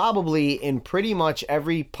was probably, in pretty much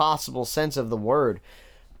every possible sense of the word,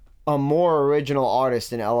 a more original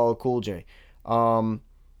artist than LL Cool J.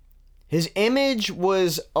 His image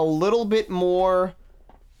was a little bit more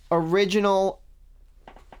original,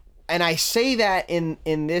 and I say that in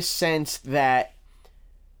this sense that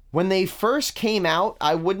when they first came out,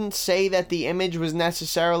 I wouldn't say that the image was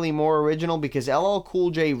necessarily more original, because LL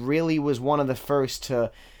Cool J really was one of the first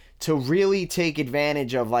to really take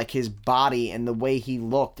advantage of like his body and the way he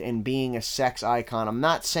looked and being a sex icon. I'm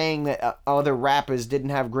not saying that other rappers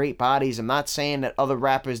didn't have great bodies. I'm not saying that other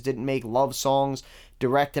rappers didn't make love songs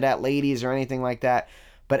directed at ladies or anything like that.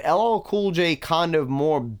 But LL Cool J kind of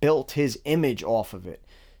more built his image off of it.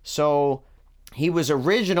 So he was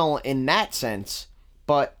original in that sense,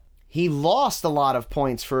 but he lost a lot of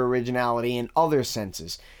points for originality in other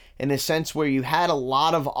senses. In a sense where you had a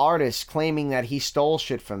lot of artists claiming that he stole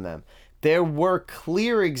shit from them. There were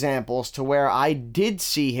clear examples to where I did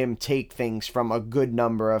see him take things from a good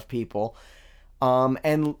number of people.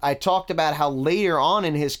 And I talked about how later on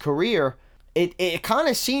in his career, it kind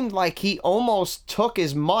of seemed like he almost took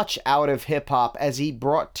as much out of hip-hop as he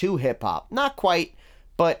brought to hip-hop. Not quite,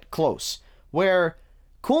 but close. Where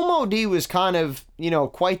Kool Moe Dee was kind of, you know,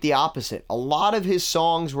 quite the opposite. A lot of his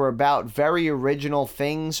songs were about very original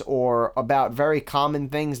things or about very common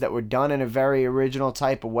things that were done in a very original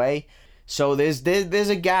type of way. So there's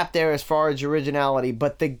a gap there as far as originality,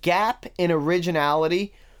 but the gap in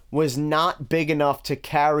originality was not big enough to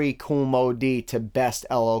carry Kool Moe Dee to best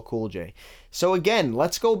LL Cool J. So again,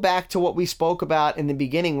 let's go back to what we spoke about in the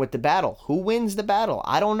beginning with the battle. Who wins the battle?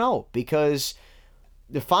 I don't know, because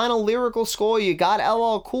the final lyrical score, you got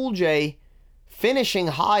LL Cool J finishing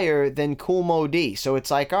higher than Kool Moe Dee. So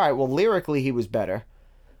it's like, all right, well, lyrically he was better.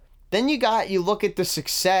 Then you look at the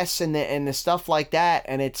success and the stuff like that,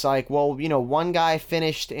 and it's like, well, you know, one guy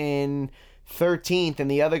finished in 13th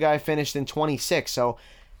and the other guy finished in 26th. So,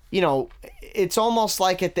 you know, it's almost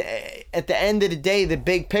like at the end of the day, the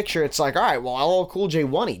big picture, it's like, all right, well, LL Cool J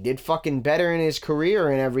won. He did fucking better in his career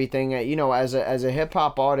and everything, you know, as a hip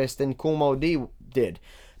hop artist than Kool Moe Dee did.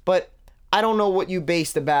 But I don't know what you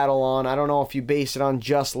base the battle on. I don't know if you base it on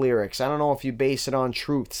just lyrics. I don't know if you base it on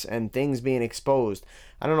truths and things being exposed.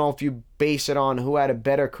 I don't know if you base it on who had a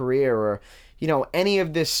better career or, any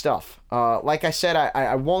of this stuff. Like I said,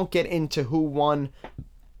 I won't get into who won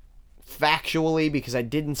factually because I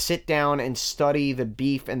didn't sit down and study the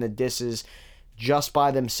beef and the disses just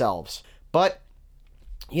by themselves. But,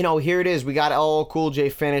 here it is. We got LL Cool J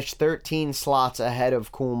finished 13 slots ahead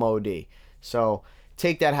of Kool Moe Dee. So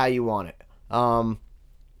take that how you want it.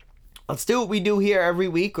 Let's do what we do here every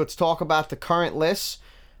week. Let's talk about the current lists.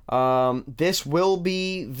 This will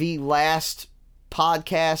be the last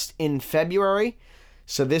podcast in February.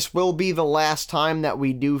 So this will be the last time that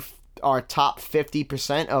we do our top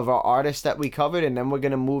 50% of our artists that we covered. And then we're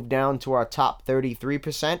going to move down to our top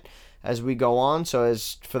 33% as we go on. So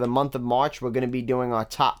as for the month of March, we're going to be doing our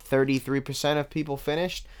top 33% of people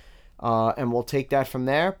finished. And we'll take that from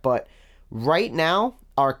there. But right now,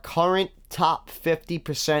 our current top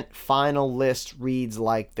 50% final list reads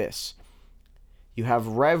like this. You have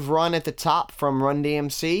Rev Run at the top from Run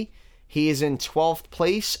DMC. He is in 12th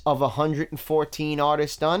place of 114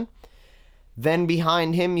 artists done. Then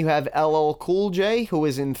behind him, you have LL Cool J, who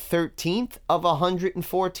is in 13th of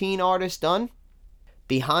 114 artists done.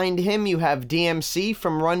 Behind him, you have DMC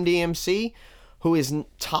from Run DMC, who is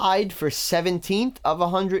tied for 17th of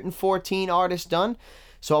 114 artists done.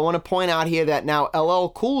 So I want to point out here that now LL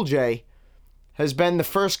Cool J has been the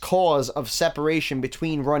first cause of separation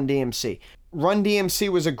between Run DMC. Run DMC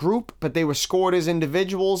was a group, but they were scored as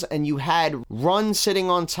individuals, and you had Run sitting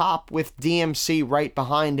on top with DMC right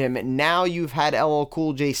behind him, and now you've had LL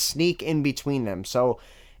Cool J sneak in between them. So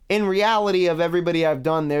in reality of everybody I've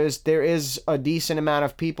done, there is a decent amount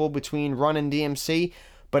of people between Run and DMC,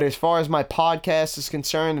 but as far as my podcast is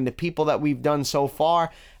concerned and the people that we've done so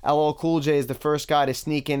far, LL Cool J is the first guy to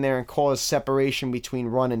sneak in there and cause separation between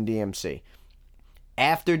Run and DMC.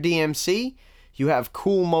 After DMC, you have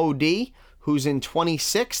Kool Moe Dee, who's in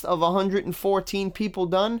 26th of 114 people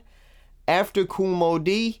done. After Kool Moe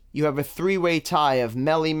Dee, you have a three-way tie of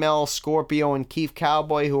Melly Mel, Scorpio, and Keith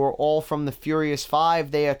Cowboy, who are all from the Furious Five.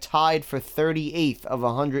 They are tied for 38th of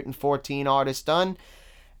 114 artists done.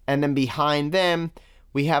 And then behind them,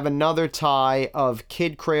 we have another tie of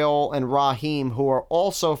Kid Creole and Raheem, who are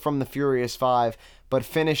also from the Furious Five, but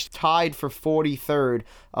finished tied for 43rd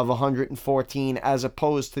of 114, as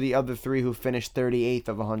opposed to the other three who finished 38th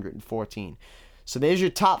of 114. So there's your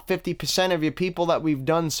top 50% of your people that we've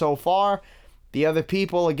done so far. The other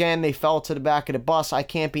people, again, they fell to the back of the bus. I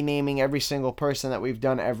can't be naming every single person that we've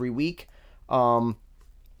done every week. We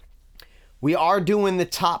are doing the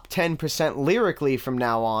top 10% lyrically from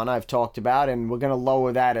now on, I've talked about, and we're going to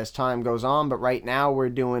lower that as time goes on. But right now, we're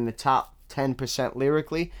doing the top 10%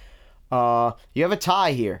 lyrically. You have a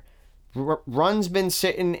tie here. Run's been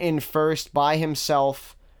sitting in first by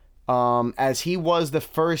himself, as he was the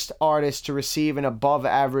first artist to receive an above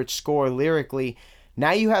average score lyrically.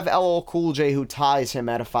 Now you have LL Cool J, who ties him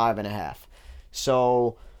at a 5.5.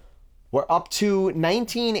 So we're up to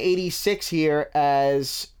 1986 here,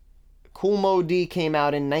 as Kool Moe Dee came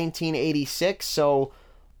out in 1986. So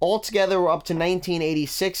altogether, we're up to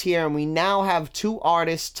 1986 here, and we now have two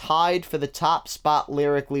artists tied for the top spot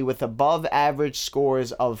lyrically with above average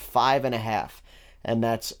scores of 5.5. And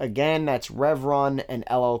that's Rev Run and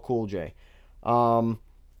LL Cool J.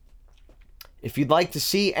 If you'd like to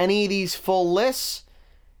see any of these full lists,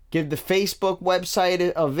 give the Facebook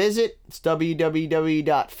website a visit. It's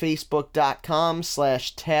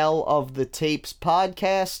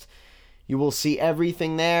www.facebook.com/taleofthetapes-podcast. You will see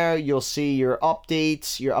everything there. You'll see your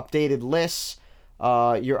updates, your updated lists,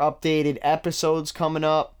 your updated episodes coming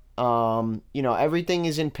up. Everything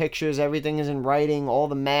is in pictures, everything is in writing, all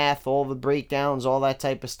the math, all the breakdowns, all that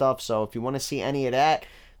type of stuff. So if you want to see any of that,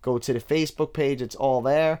 go to the Facebook page. It's all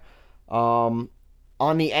there. On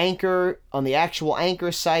the actual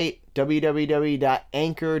Anchor site,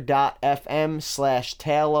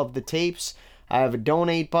 www.anchor.fm/taleofthetapes, I have a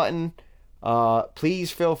donate button.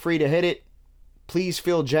 Please feel free to hit it. Please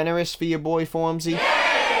feel generous for your boy Formsy.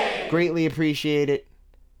 Yay! Greatly appreciate it.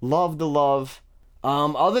 Love the love.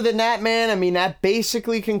 Other than that, man, that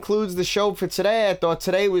basically concludes the show for today. I thought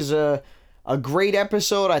today was a great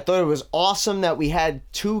episode. I thought it was awesome that we had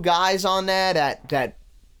two guys on there that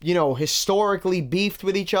historically beefed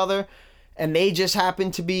with each other, and they just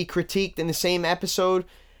happened to be critiqued in the same episode.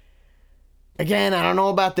 Again, I don't know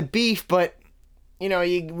about the beef, but we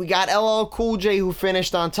got LL Cool J, who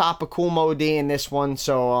finished on top of Kool Moe Dee in this one.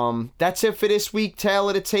 So that's it for this week. Tale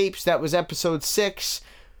of the Tapes. That was episode 6.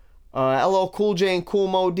 LL Cool J and Kool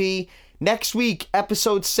Moe Dee. Next week,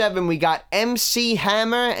 episode 7, we got MC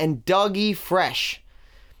Hammer and Dougie Fresh.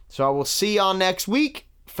 So I will see y'all next week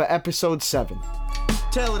for episode 7.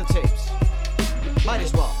 Tale of the tapes. Might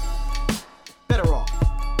as well.